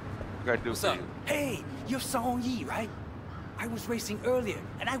 What can I do for you? Hey, you're Sun On Yee, right? I was racing earlier,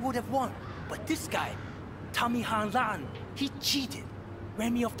 and I would have won. But this guy, Tommy Han Lan, he cheated.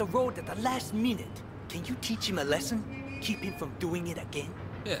 Ran me off the road at the last minute. Can you teach him a lesson? Keep him from doing it again?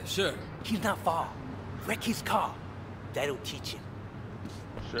 Yeah, sure. He's not far. Wreck his car. That'll teach him.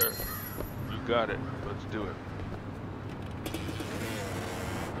 Sure. You got it. Let's do it.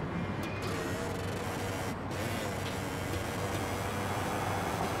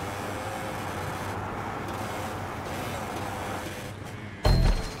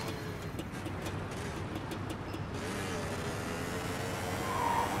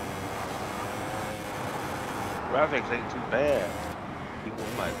 Graphics ain't too bad. Even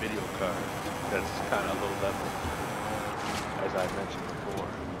with my video card, that's kind of low level, as I mentioned before.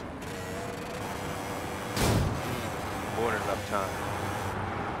 More than enough time.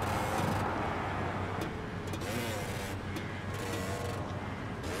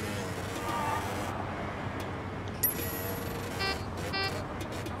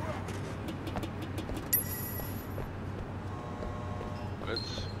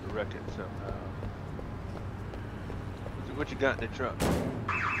 Let's wreck it somehow. What you got in the truck?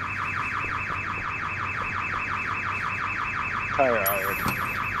 Tire iron.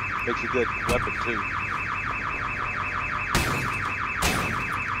 Makes a good weapon too. You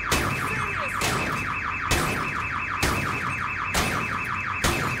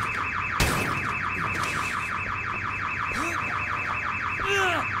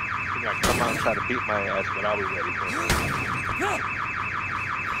might come out and try to beat my ass, but I'll be ready for it.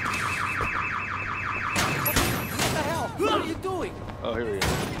 What are you doing? Oh, here he is.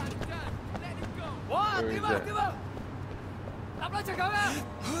 Where is that?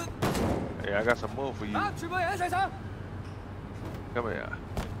 Hey, I got some more for you. Come here.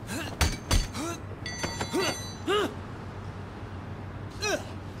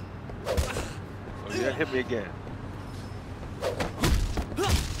 Oh yeah, hit me again.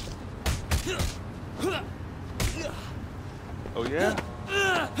 Oh yeah?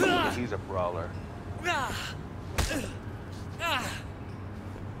 He's a brawler.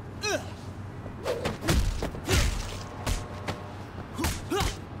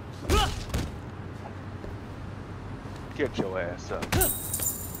 Get your ass up.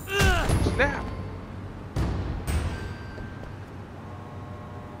 Snap!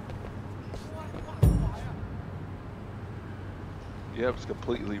 Yep, it's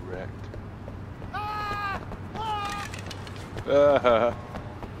completely wrecked. I'm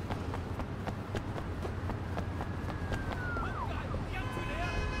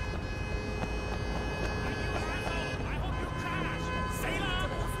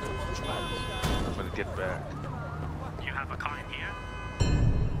gonna get back. You have a car in here?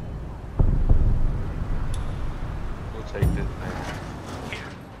 We'll take this thing.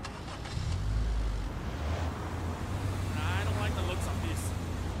 I don't like the looks of this.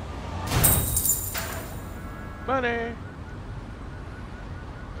 Money!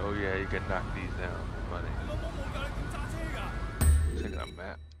 Oh yeah, you can knock these down for money. Check out a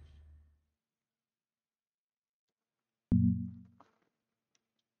map.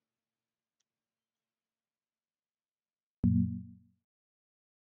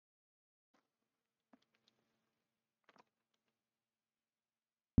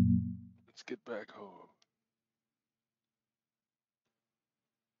 Let's get back home.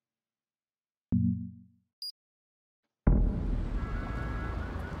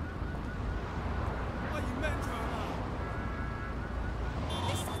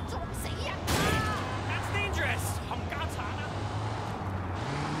 That's dangerous.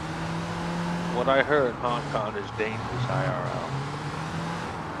 What I heard, Hong Kong is dangerous IRL.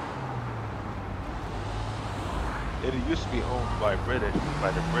 It used to be owned by the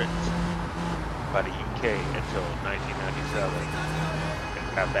Brits, by the UK until 1997,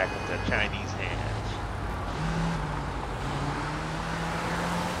 and got back into Chinese hands.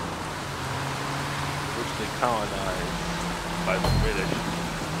 Originally colonized by the British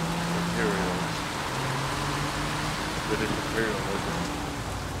imperialism.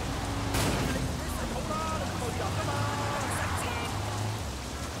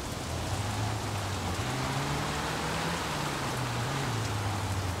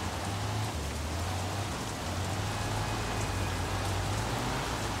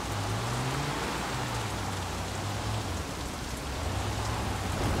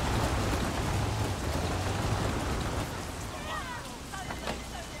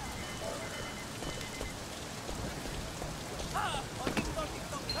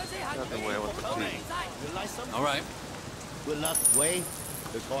 All right. Good luck, Wei.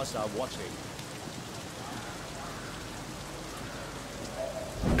 The gods are watching.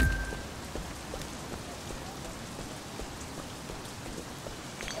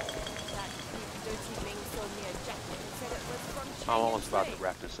 I'm almost about to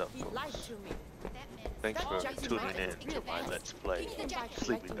wrap this up, folks. Thanks for tuning in to my Let's Play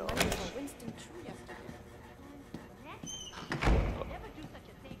Sleeping Dogs.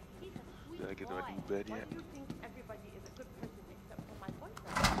 Did I get to a new bed yet?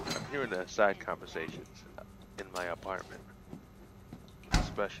 I'm hearing the side conversations in my apartment,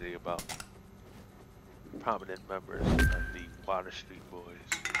 especially about prominent members of the Water Street Boys.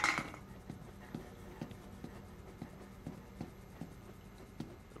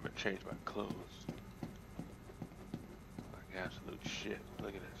 I'm gonna change my clothes. Like absolute shit.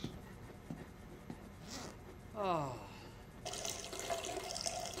 Look at this. Oh.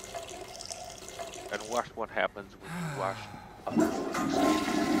 And watch what happens when you wash other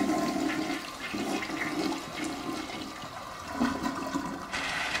people's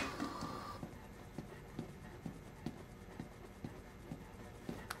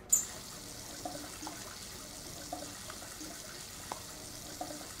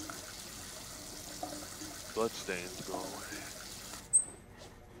bloodstains go away.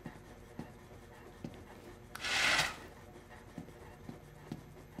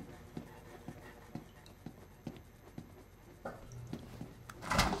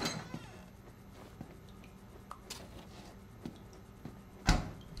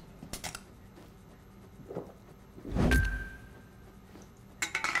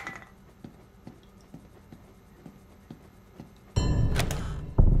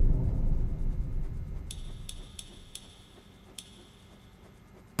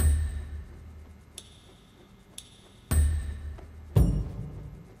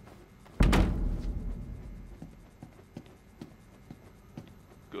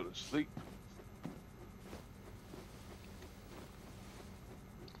 Go to sleep.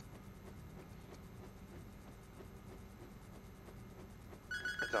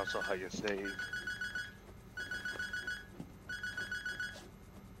 That's also how you save.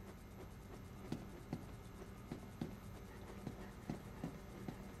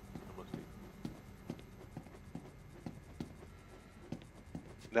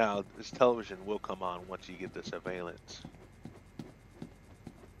 Now, this television will come on once you get the surveillance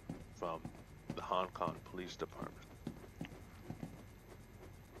from the Hong Kong Police Department.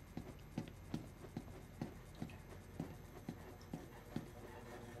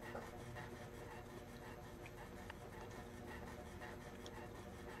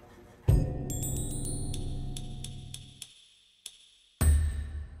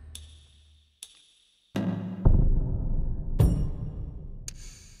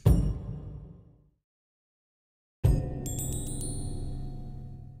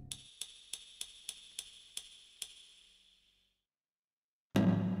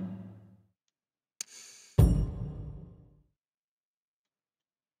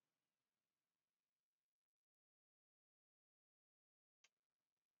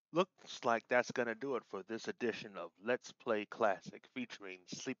 Looks like that's gonna do it for this edition of Let's Play Classic featuring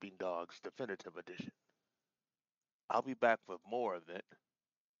Sleeping Dogs Definitive Edition. I'll be back with more of it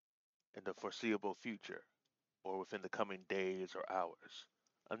in the foreseeable future, or within the coming days or hours.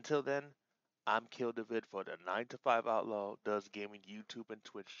 Until then, I'm Kill David for the 9 to 5 Outlaw Does Gaming YouTube and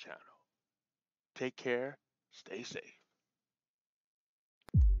Twitch channel. Take care, stay safe.